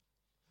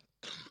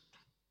God.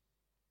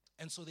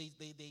 And so they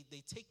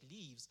take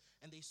leaves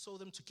and they sew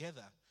them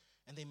together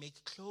and they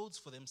make clothes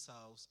for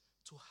themselves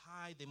to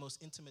hide their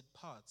most intimate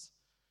parts.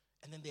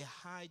 And then they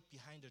hide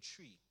behind a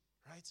tree,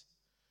 right?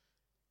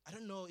 I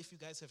don't know if you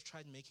guys have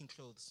tried making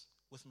clothes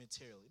with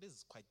material. It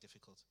is quite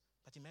difficult.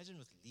 But imagine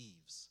with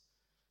leaves,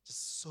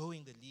 just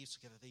sewing the leaves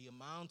together, the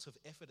amount of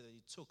effort that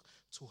it took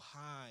to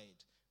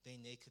hide their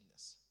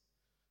nakedness.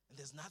 And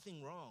there's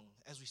nothing wrong,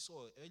 as we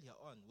saw earlier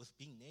on, with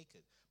being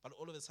naked. But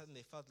all of a sudden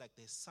they felt like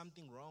there's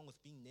something wrong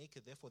with being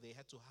naked, therefore they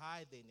had to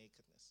hide their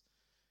nakedness.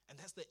 And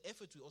that's the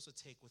effort we also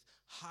take with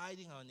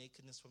hiding our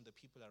nakedness from the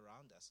people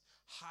around us,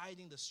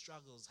 hiding the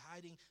struggles,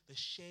 hiding the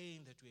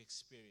shame that we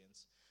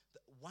experience. The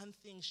one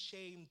thing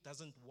shame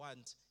doesn't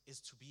want is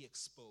to be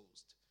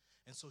exposed.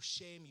 And so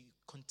shame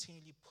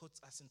continually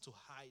puts us into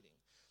hiding.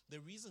 The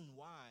reason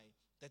why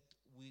that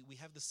we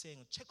have the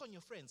saying, check on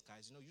your friends,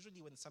 guys.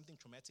 Usually when something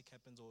traumatic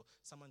happens or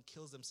someone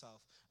kills themselves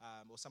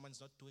or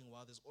someone's not doing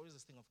well, there's always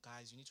this thing of,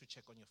 guys, you need to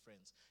check on your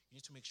friends. You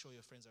need to make sure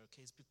your friends are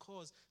okay. It's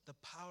because the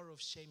power of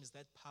shame is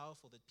that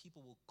powerful that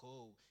people will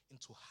go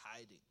into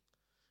hiding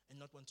and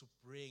not want to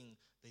bring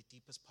the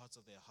deepest parts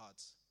of their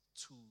hearts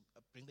to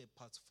bring their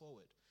parts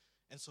forward.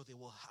 And so they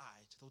will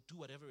hide. They'll do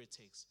whatever it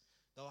takes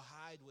They'll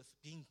hide with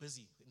being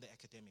busy in the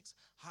academics,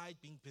 hide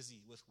being busy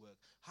with work,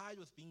 hide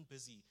with being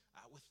busy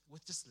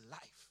with just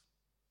life.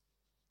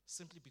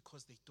 Simply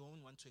because they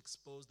don't want to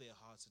expose their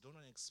hearts. They don't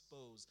want to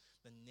expose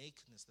the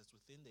nakedness that's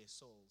within their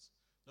souls.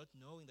 Not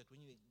knowing that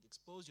when you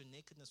expose your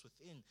nakedness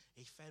within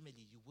a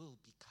family, you will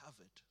be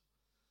covered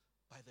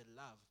by the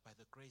love, by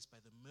the grace, by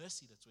the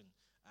mercy that's in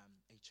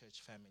a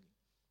church family.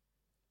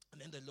 And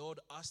then the Lord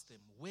asked them,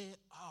 where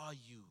are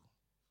you?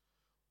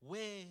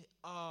 Where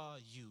are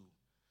you?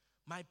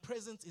 My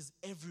presence is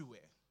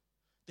everywhere.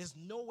 There's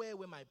nowhere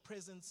where my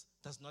presence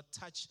does not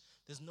touch.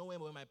 There's nowhere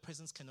where my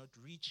presence cannot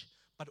reach.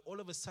 But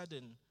all of a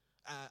sudden,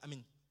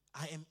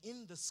 I am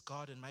in this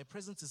garden. My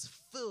presence is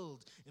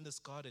filled in this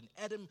garden.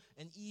 Adam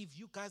and Eve,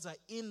 you guys are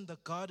in the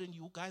garden.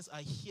 You guys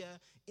are here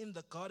in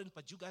the garden,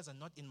 but you guys are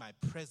not in my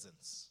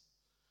presence.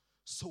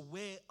 So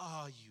where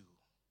are you?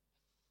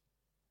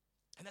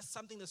 And that's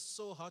something that's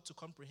so hard to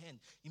comprehend.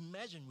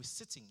 Imagine we're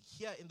sitting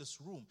here in this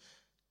room.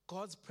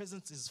 God's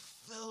presence is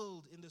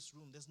filled in this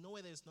room. There's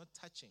nowhere that it's not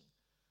touching.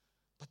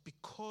 But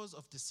because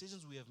of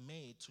decisions we have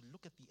made to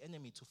look at the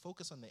enemy, to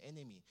focus on the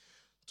enemy,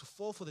 to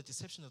fall for the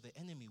deception of the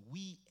enemy,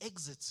 we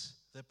exit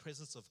the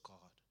presence of God.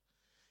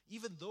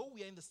 Even though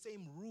we are in the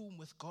same room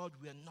with God,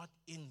 we are not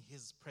in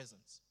his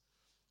presence.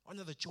 One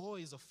of the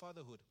joys of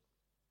fatherhood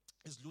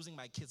is losing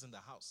my kids in the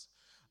house,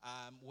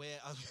 where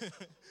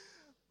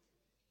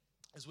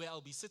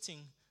I'll be sitting,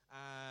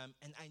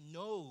 and I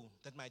know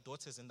that my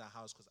daughter's in the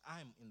house because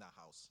I'm in the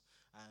house.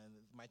 And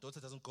my daughter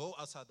doesn't go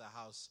outside the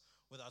house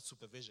without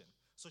supervision.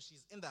 So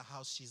she's in the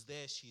house, she's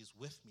there, she is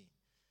with me.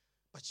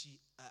 But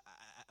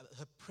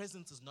her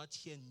presence is not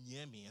here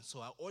near me. And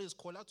so I always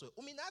call out to her,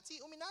 Uminati,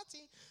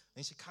 Uminati.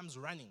 And she comes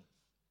running,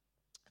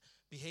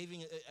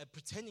 behaving,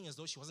 pretending as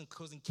though she wasn't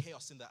causing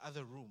chaos in the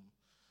other room,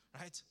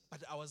 right?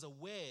 But I was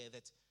aware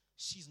that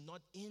she's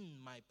not in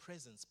my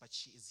presence, but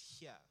she is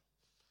here.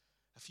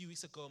 A few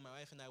weeks ago, my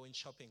wife and I went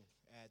shopping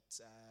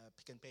at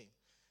Pick n Pay.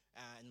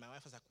 And my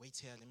wife was like, wait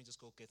here, let me just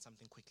go get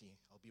something quickly.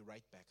 I'll be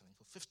right back. And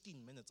for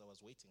 15 minutes, I was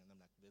waiting. And I'm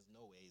like, there's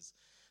no ways.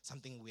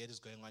 Something weird is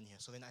going on here.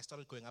 So then I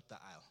started going up the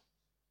aisle,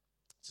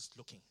 just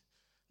looking.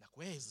 Like,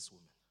 where is this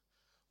woman?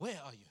 Where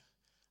are you?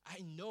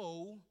 I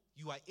know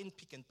you are in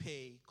Pick n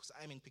Pay because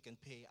I'm in Pick n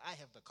Pay. I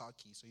have the car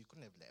key, so you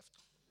couldn't have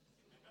left.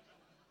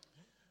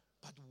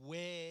 But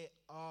where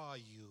are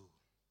you?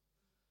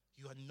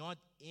 You are not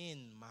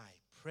in my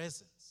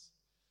presence.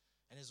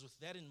 And it's with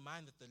that in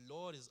mind that the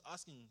Lord is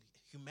asking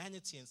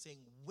humanity and saying,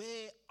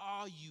 where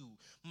are you?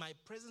 My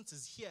presence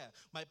is here.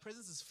 My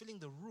presence is filling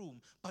the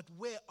room. But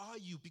where are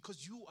you?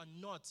 Because you are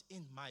not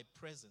in my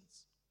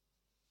presence.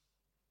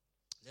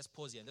 Let's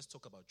pause here and let's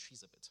talk about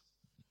trees a bit.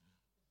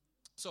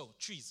 So,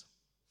 trees.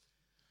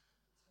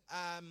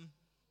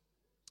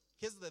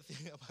 Here's the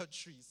thing about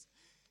trees,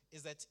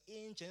 is that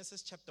in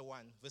Genesis chapter 1,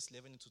 verse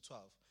 11 to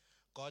 12,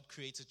 God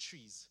created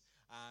trees.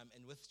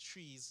 And with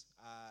trees,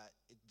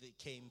 it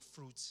came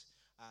fruit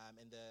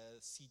and the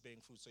seed-bearing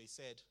fruit. So he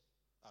said,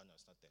 oh no,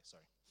 it's not there,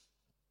 sorry.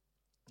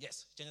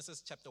 Yes,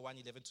 Genesis chapter 1,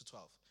 11 to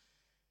 12.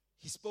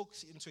 He spoke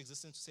into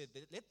existence to say,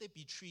 let there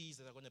be trees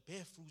that are going to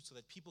bear fruit so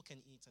that people can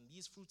eat. And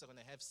these fruits are going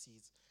to have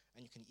seeds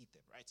and you can eat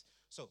them, right?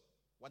 So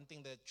one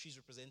thing that trees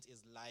represent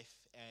is life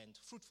and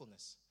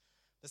fruitfulness.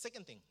 The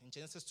second thing, in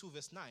Genesis 2,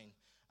 verse 9,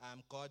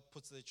 God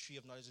puts the tree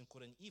of knowledge and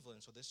good and evil.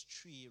 And so this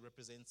tree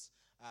represents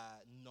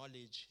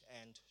knowledge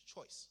and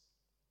choice.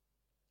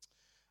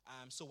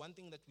 So one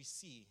thing that we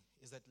see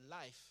is that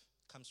life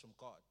comes from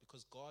God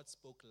because God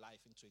spoke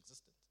life into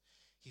existence.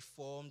 He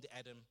formed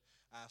Adam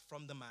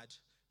from the mud,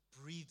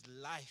 breathed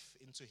life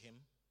into him,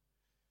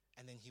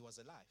 and then he was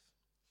alive.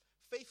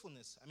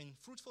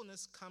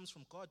 Fruitfulness comes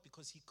from God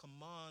because he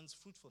commands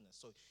fruitfulness.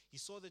 So he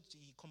saw that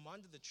he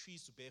commanded the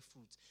trees to bear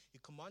fruit. He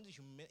commanded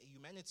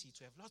humanity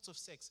to have lots of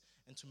sex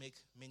and to make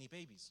many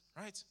babies,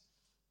 right?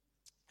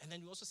 And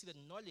then we also see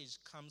that knowledge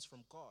comes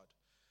from God.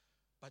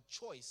 But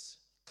choice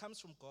comes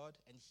from God,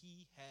 and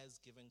he has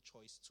given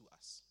choice to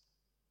us.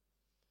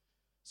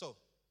 So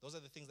those are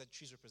the things that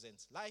trees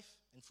represent: life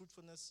and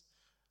fruitfulness,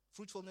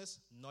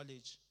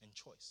 knowledge, and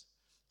choice.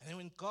 And then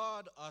when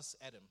God asked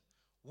Adam,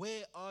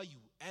 where are you?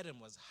 Adam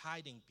was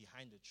hiding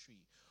behind a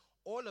tree.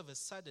 All of a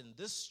sudden,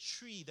 this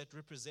tree that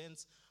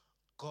represents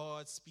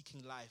God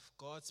speaking life,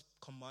 God's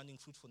commanding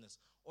fruitfulness,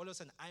 all of a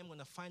sudden, I'm going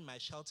to find my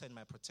shelter and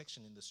my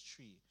protection in this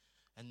tree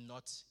and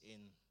not in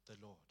the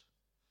Lord.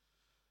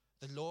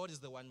 The Lord is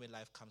the one where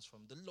life comes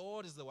from. The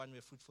Lord is the one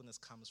where fruitfulness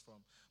comes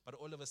from. But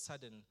all of a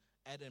sudden,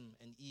 Adam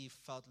and Eve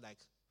felt like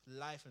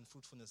life and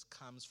fruitfulness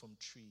comes from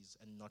trees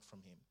and not from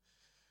him.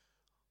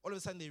 All of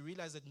a sudden, they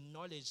realized that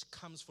knowledge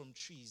comes from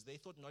trees. They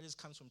thought knowledge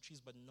comes from trees,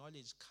 but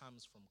knowledge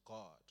comes from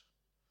God.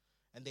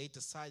 And they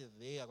decided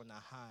they are going to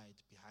hide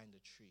behind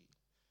a tree.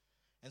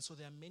 And so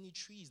there are many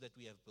trees that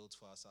we have built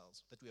for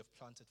ourselves, that we have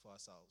planted for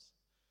ourselves,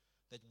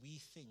 that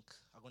we think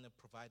are going to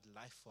provide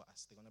life for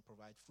us. They're going to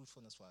provide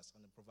fruitfulness for us,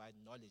 going to provide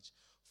knowledge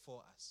for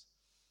us.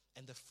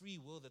 And the free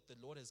will that the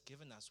Lord has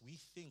given us, we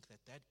think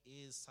that that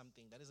is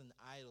something, that is an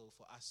idol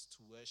for us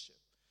to worship.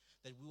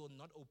 That we will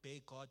not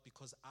obey God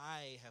because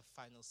I have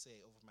final say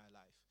over my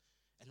life.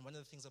 And one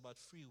of the things about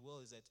free will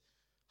is that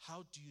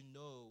how do you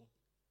know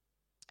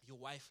your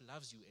wife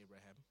loves you,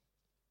 Abraham?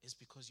 It's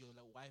because your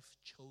wife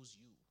chose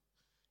you.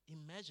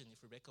 Imagine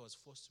if Rebecca was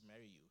forced to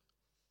marry you.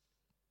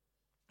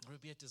 It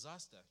would be a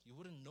disaster. You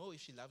wouldn't know if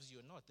she loves you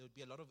or not. There would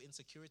be a lot of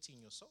insecurity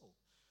in your soul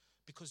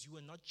because you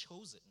were not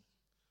chosen.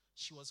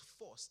 She was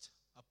forced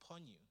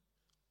upon you.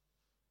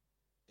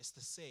 It's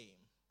the same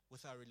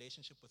with our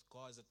relationship with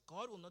God, is that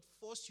God will not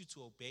force you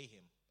to obey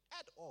him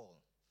at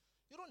all.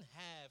 You don't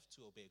have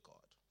to obey God.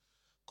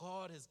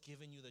 God has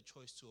given you the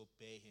choice to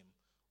obey him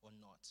or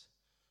not.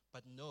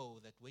 But know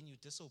that when you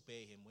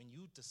disobey him, when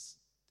you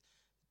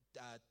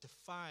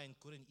define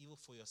good and evil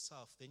for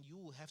yourself, then you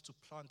will have to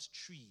plant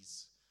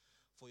trees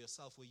for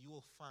yourself where you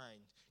will find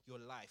your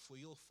life, where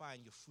you'll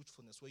find your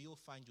fruitfulness, where you'll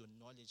find your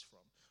knowledge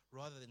from,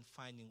 rather than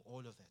finding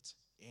all of it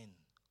in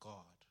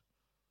God.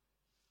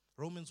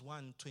 Romans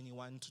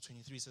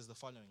 1:21-23 says the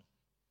following.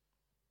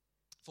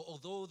 For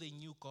although they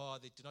knew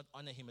God, they did not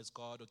honor him as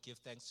God or give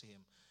thanks to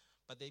him,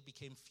 but they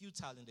became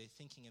futile in their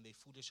thinking and their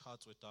foolish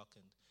hearts were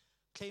darkened.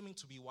 Claiming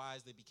to be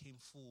wise, they became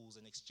fools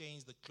and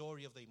exchanged the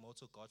glory of the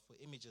immortal God for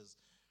images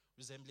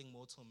resembling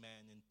mortal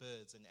man and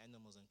birds and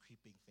animals and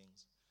creeping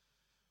things.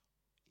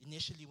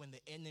 Initially, when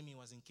the enemy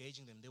was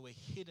engaging them, they were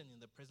hidden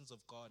in the presence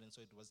of God, and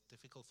so it was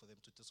difficult for them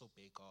to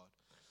disobey God.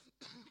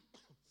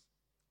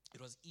 It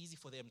was easy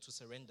for them to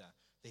surrender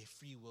their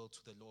free will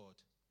to the Lord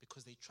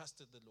because they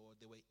trusted the Lord.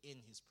 They were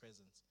in his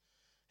presence.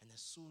 And as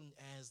soon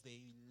as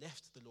they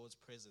left the Lord's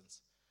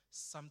presence,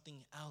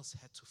 something else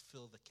had to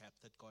fill the gap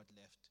that God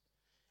left.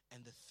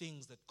 And the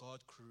things that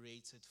God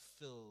created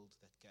filled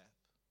that gap.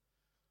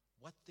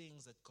 What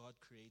things that God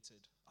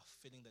created are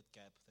filling that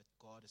gap that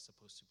God is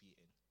supposed to be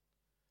in?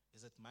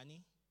 Is it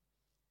money?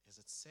 Is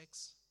it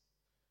sex?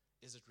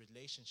 Is it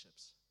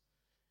relationships?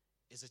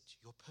 Is it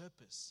your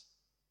purpose?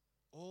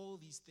 All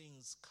these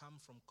things come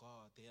from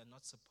God. They are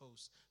not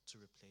supposed to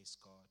replace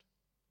God.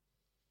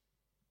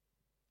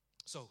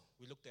 So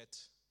we looked at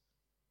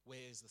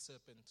where is the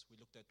serpent. We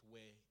looked at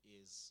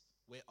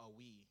where are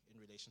we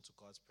in relation to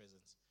God's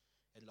presence.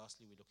 And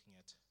lastly, we're looking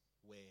at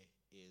where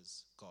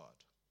is God.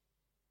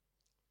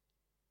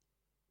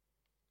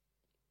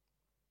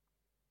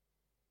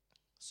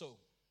 So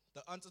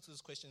the answer to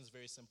this question is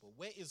very simple.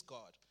 Where is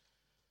God?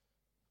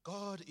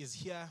 God is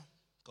here.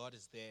 God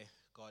is there.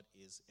 God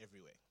is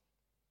everywhere.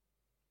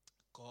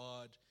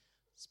 God's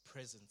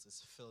presence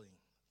is filling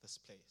this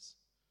place.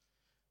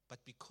 But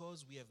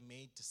because we have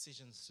made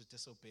decisions to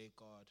disobey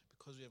God,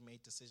 because we have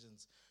made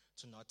decisions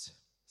to not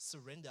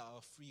surrender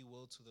our free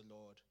will to the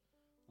Lord,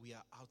 we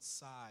are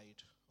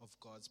outside of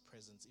God's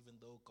presence, even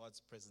though God's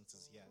presence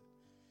is here.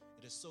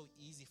 It is so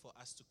easy for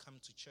us to come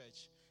to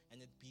church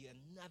and it be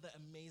another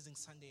amazing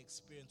Sunday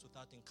experience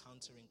without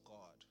encountering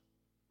God.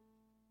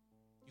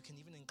 You can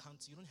even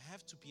you don't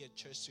have to be at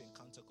church to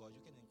encounter God.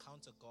 You can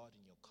encounter God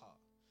in your car.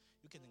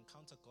 You can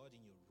encounter God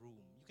in your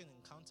room. You can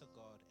encounter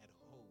God at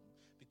home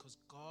because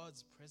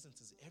God's presence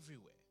is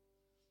everywhere.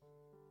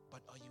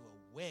 But are you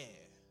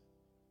aware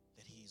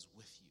that he is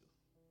with you?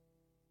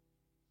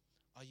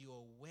 Are you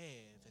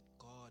aware that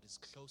God is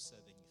closer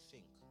than you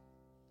think?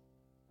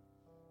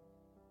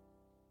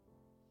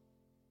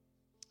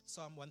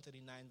 Psalm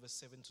 139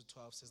 verse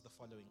 7-12 says the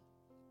following.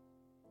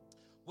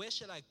 Where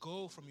shall I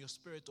go from your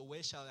spirit, or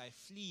where shall I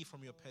flee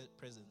from your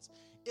presence?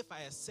 If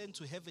I ascend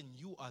to heaven,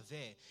 you are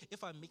there.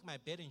 If I make my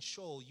bed in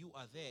Sheol, you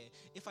are there.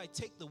 If I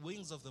take the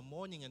wings of the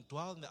morning and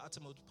dwell in the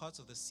uttermost parts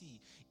of the sea,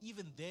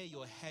 even there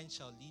your hand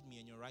shall lead me,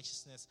 and your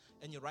righteousness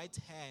and your right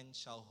hand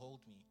shall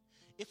hold me.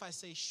 If I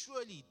say,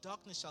 surely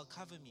darkness shall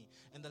cover me,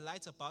 and the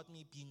light about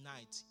me be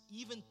night,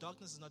 even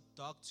darkness is not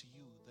dark to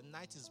you. The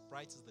night is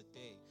bright as the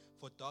day,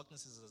 for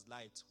darkness is as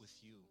light with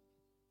you.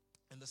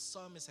 And the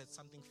psalmist had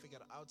something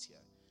figured out here.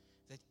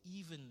 That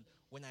even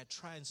when I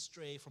try and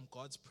stray from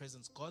God's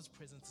presence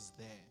is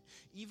there.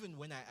 Even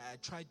when I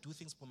try to do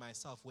things for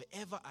myself,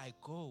 wherever I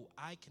go,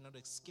 I cannot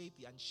escape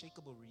the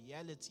unshakable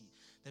reality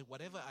that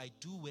whatever I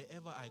do,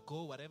 wherever I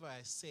go, whatever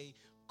I say,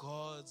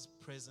 God's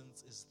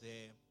presence is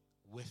there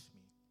with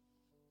me.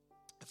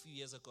 A few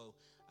years ago,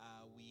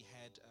 we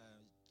had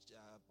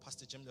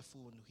Pastor Jim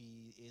Laffoon.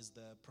 He is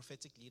the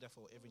prophetic leader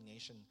for Every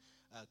Nation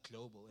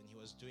Global, and he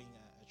was doing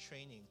a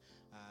training.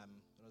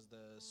 It was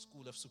the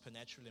School of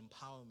Supernatural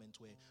Empowerment,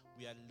 where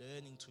we are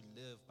learning to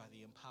live by the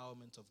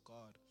empowerment of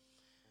God.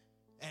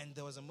 And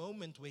there was a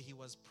moment where he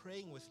was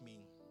praying with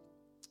me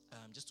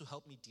just to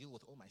help me deal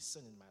with all my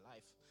sin in my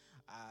life.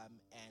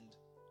 And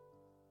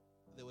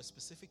there were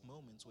specific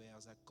moments where I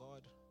was like,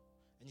 God,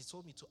 and he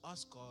told me to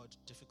ask God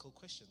difficult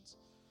questions.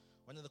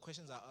 One of the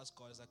questions I asked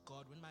God is like,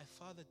 God, when my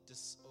father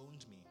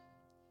disowned me,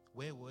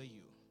 where were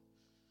you?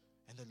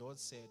 And the Lord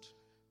said,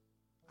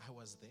 I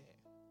was there.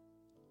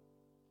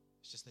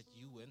 It's just that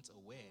you weren't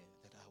aware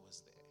that I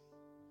was there.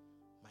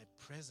 My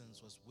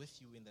presence was with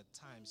you in that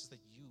time. It's just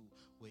that you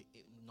were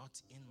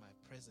not in my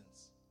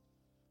presence.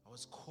 I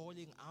was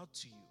calling out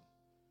to you,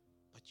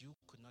 but you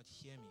could not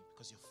hear me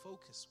because your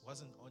focus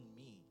wasn't on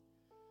me.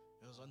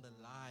 It was on the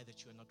lie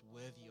that you are not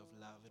worthy of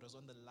love. It was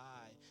on the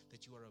lie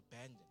that you are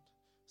abandoned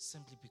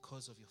simply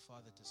because of your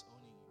father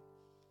disowning you.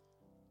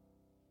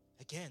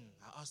 Again,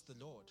 I asked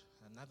the Lord,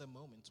 another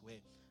moment where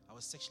I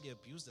was sexually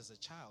abused as a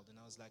child, and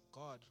I was like,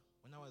 God,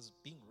 when I was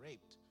being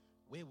raped,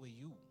 where were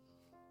you?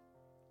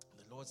 And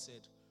the Lord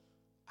said,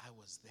 I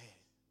was there.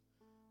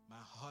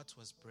 My heart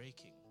was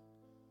breaking.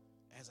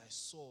 As I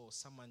saw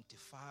someone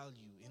defile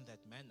you in that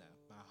manner,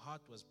 my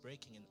heart was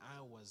breaking and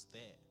I was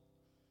there.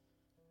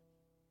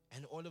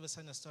 And all of a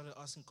sudden I started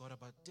asking God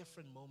about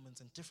different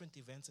moments and different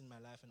events in my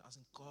life and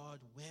asking God,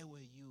 where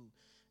were you?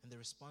 And the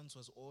response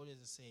was always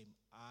the same,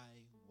 I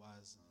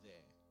was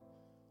there.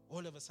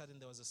 All of a sudden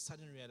there was a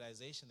sudden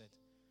realization that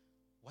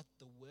what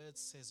the word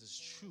says is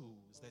true,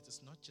 is that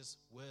it's not just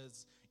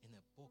words in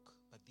a book,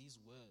 but these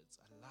words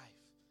are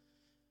life.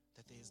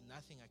 That there is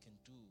nothing I can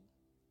do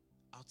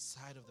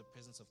outside of the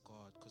presence of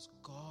God, because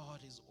God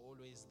is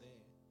always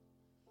there.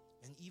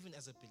 And even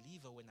as a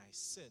believer, when I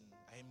sin,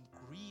 I am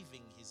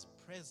grieving his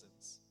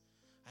presence.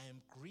 I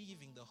am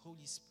grieving the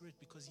Holy Spirit,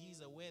 because he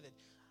is aware that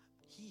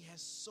he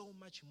has so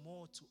much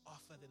more to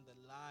offer than the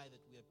lie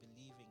that we are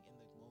believing in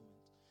that moment.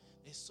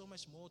 There's so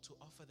much more to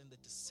offer than the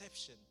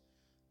deception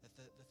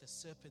that the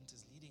serpent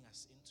is leading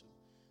us into.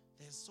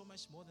 There's so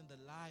much more than the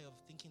lie of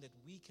thinking that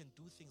we can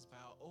do things by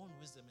our own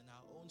wisdom and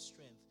our own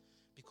strength,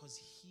 because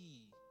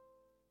he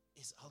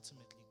is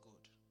ultimately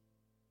good.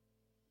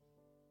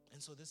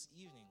 And so this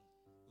evening,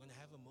 we're going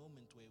to have a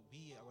moment where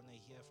we are going to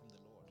hear from the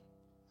Lord.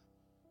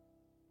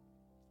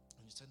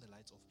 Can you turn the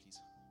lights off, please?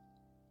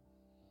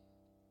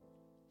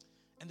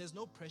 And there's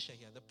no pressure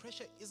here. The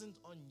pressure isn't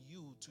on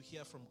you to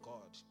hear from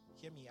God.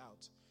 Hear me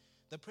out.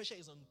 The pressure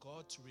is on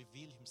God to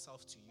reveal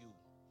himself to you.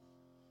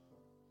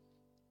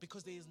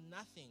 Because there is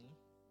nothing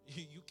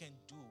you can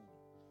do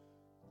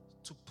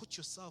to put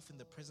yourself in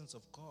the presence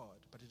of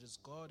God, but it is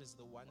God is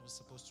the one who's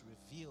supposed to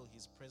reveal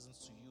his presence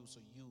to you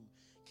so you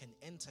can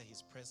enter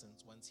his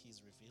presence once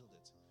he's revealed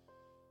it.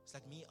 It's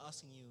like me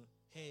asking you,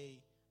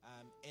 hey,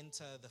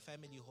 enter the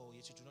family hall,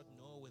 yet you do not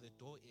know where the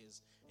door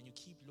is, and you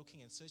keep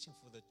looking and searching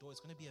for the door. It's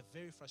going to be a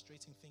very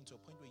frustrating thing, to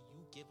a point where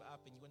you give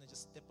up and you're going to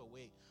just step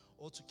away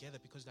altogether,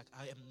 because like,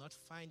 I am not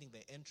finding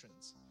the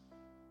entrance.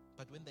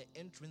 But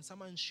when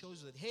someone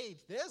shows you that, hey,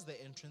 there's the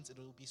entrance, it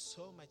will be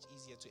so much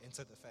easier to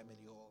enter the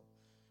family hall.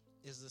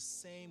 It's the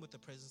same with the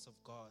presence of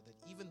God, that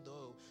even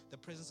though the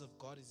presence of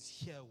God is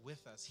here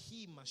with us,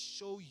 he must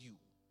show you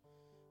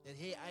that,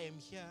 hey, I am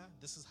here,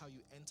 this is how you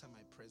enter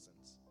my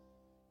presence.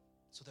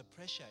 So the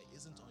pressure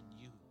isn't on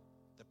you.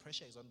 The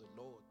pressure is on the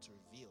Lord to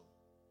reveal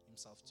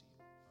himself to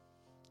you.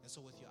 And so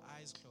with your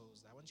eyes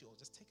closed, I want you all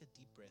just take a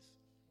deep breath.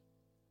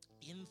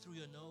 In through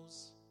your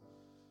nose,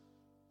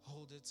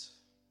 hold it,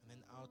 and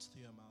then out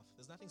through your mouth.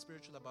 There's nothing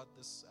spiritual about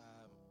this.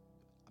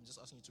 I'm just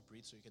asking you to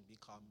breathe so you can be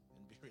calm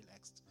and be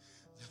relaxed.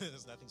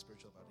 There's nothing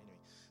spiritual about it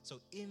anyway. So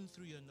in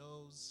through your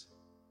nose,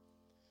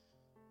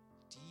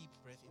 deep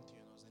breath in through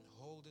your nose, and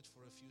hold it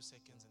for a few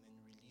seconds, and then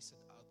release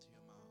it out through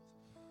your mouth.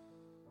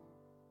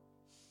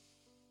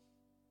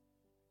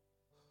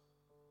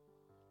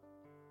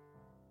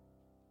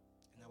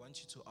 And I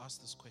want you to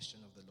ask this question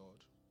of the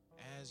Lord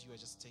as you are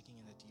just taking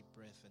in a deep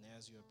breath and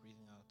as you are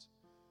breathing out.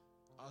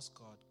 Ask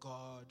God,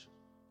 God,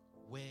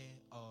 where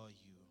are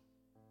you?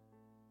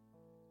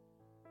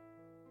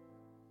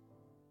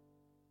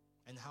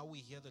 And how we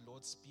hear the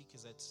Lord speak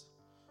is that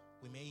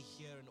we may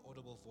hear an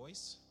audible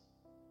voice.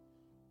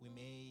 We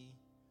may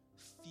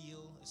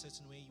feel a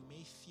certain way. You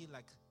may feel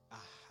like a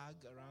hug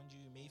around you.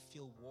 You may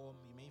feel warm.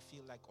 You may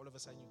feel like all of a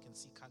sudden you can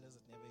see colors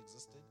that never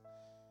existed.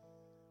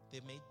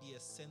 There may be a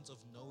sense of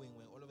knowing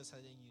where all of a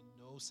sudden you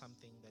know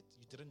something that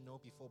you didn't know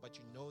before, but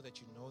you know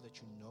that you know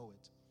that you know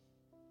it.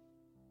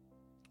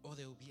 Or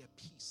there will be a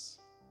peace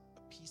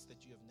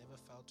that you have never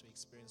felt or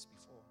experienced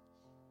before.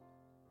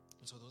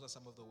 And so those are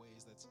some of the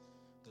ways that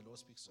the Lord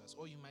speaks to us.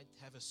 Or you might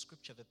have a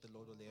scripture that the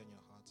Lord will lay on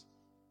your heart.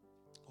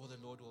 Or the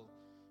Lord will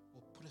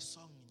put a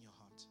song in your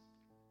heart.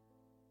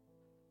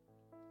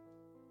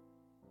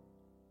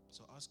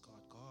 So ask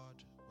God,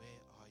 God,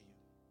 where are you?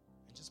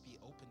 And just be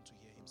open to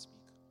hear him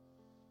speak.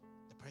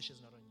 The pressure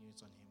is not on you,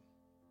 it's on him.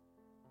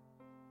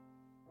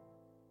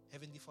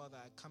 Heavenly Father,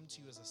 I come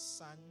to you as a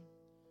son,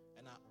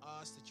 and I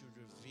ask that you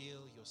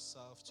reveal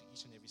yourself to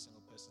each and every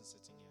single person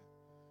sitting here.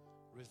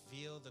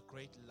 Reveal the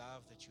great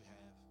love that you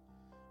have.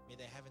 May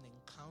they have an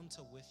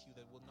encounter with you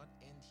that will not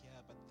end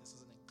here, but this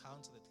is an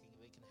encounter that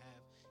they can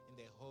have in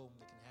their home.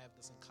 They can have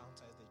this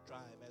encounter as they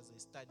drive, as they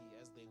study,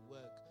 as they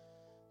work.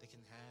 They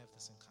can have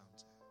this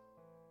encounter.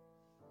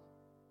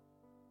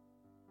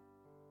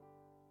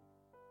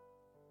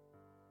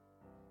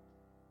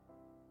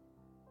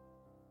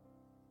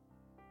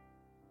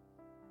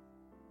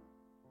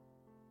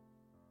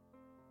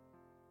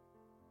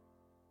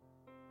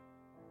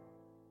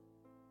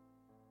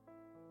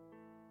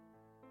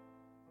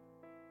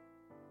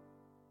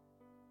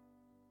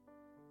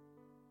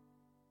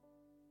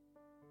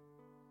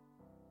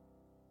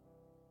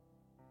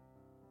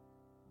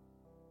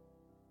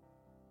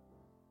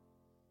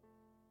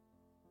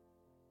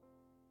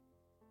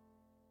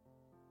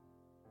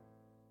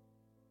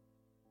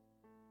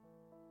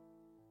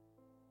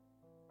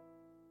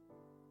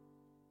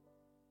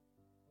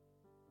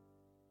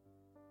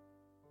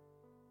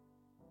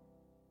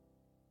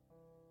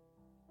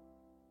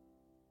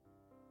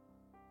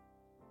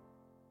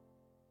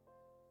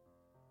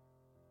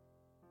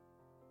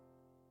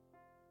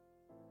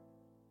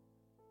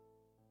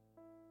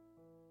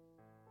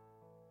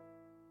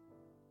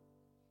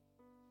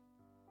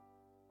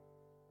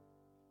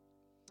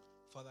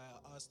 Father,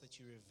 I ask that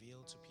you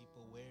reveal to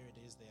people where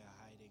it is they are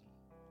hiding.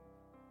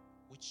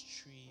 Which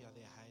tree are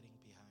they hiding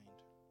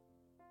behind?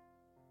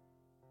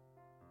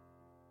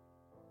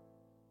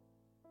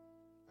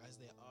 As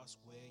they ask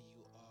where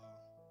you are,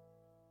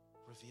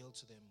 reveal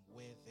to them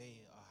where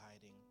they are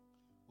hiding,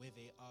 where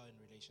they are in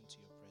relation to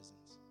your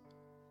presence.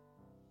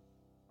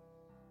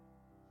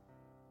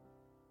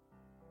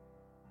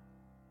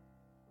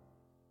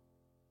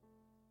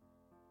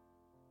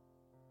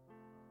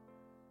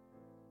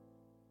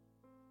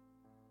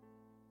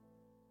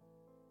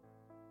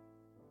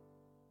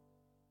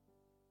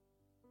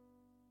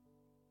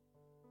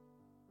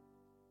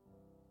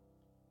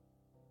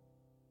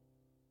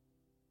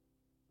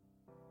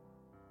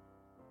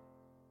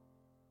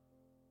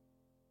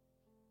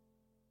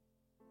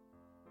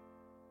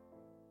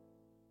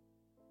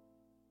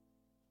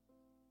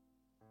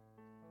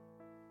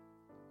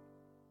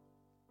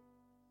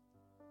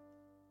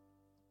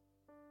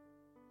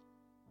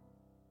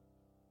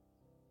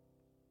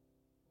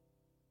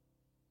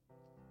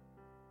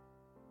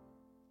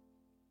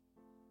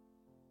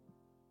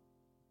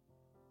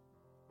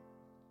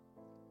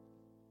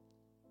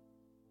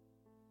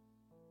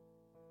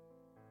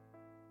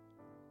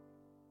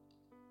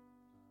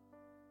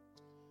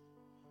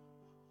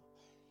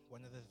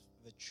 One of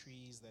the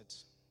trees that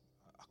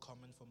are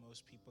common for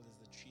most people is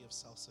the tree of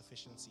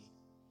self-sufficiency,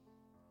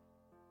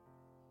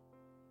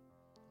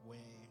 where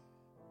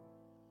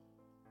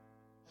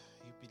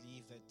you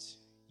believe that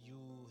you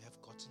have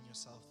gotten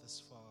yourself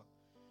this far,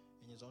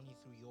 and it's only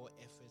through your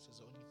effort,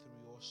 it's only through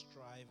your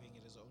striving,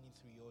 it is only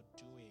through your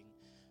doing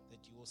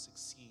that you will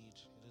succeed.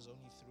 It is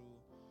only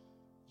through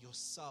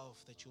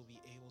yourself that you'll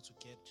be able to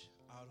get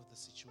out of the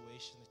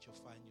situation that you'll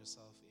find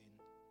yourself in.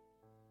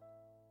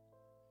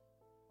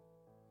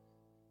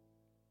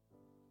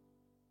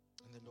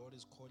 And the Lord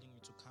is calling you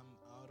to come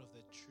out of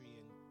that tree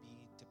and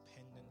be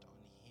dependent on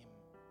Him,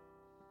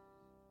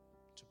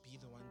 to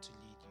be the one to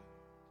lead you,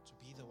 to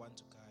be the one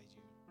to guide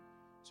you,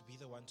 to be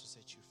the one to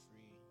set you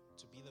free,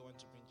 to be the one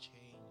to bring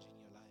change in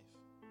your life.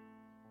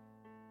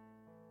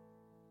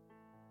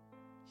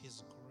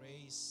 His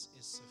grace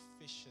is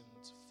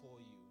sufficient for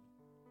you.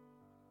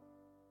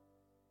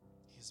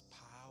 His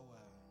power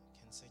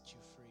can set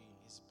you free.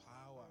 His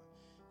power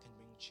can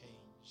bring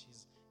change.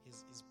 His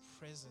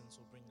presence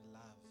will bring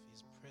love.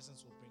 His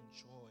presence will bring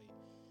joy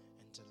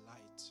and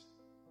delight.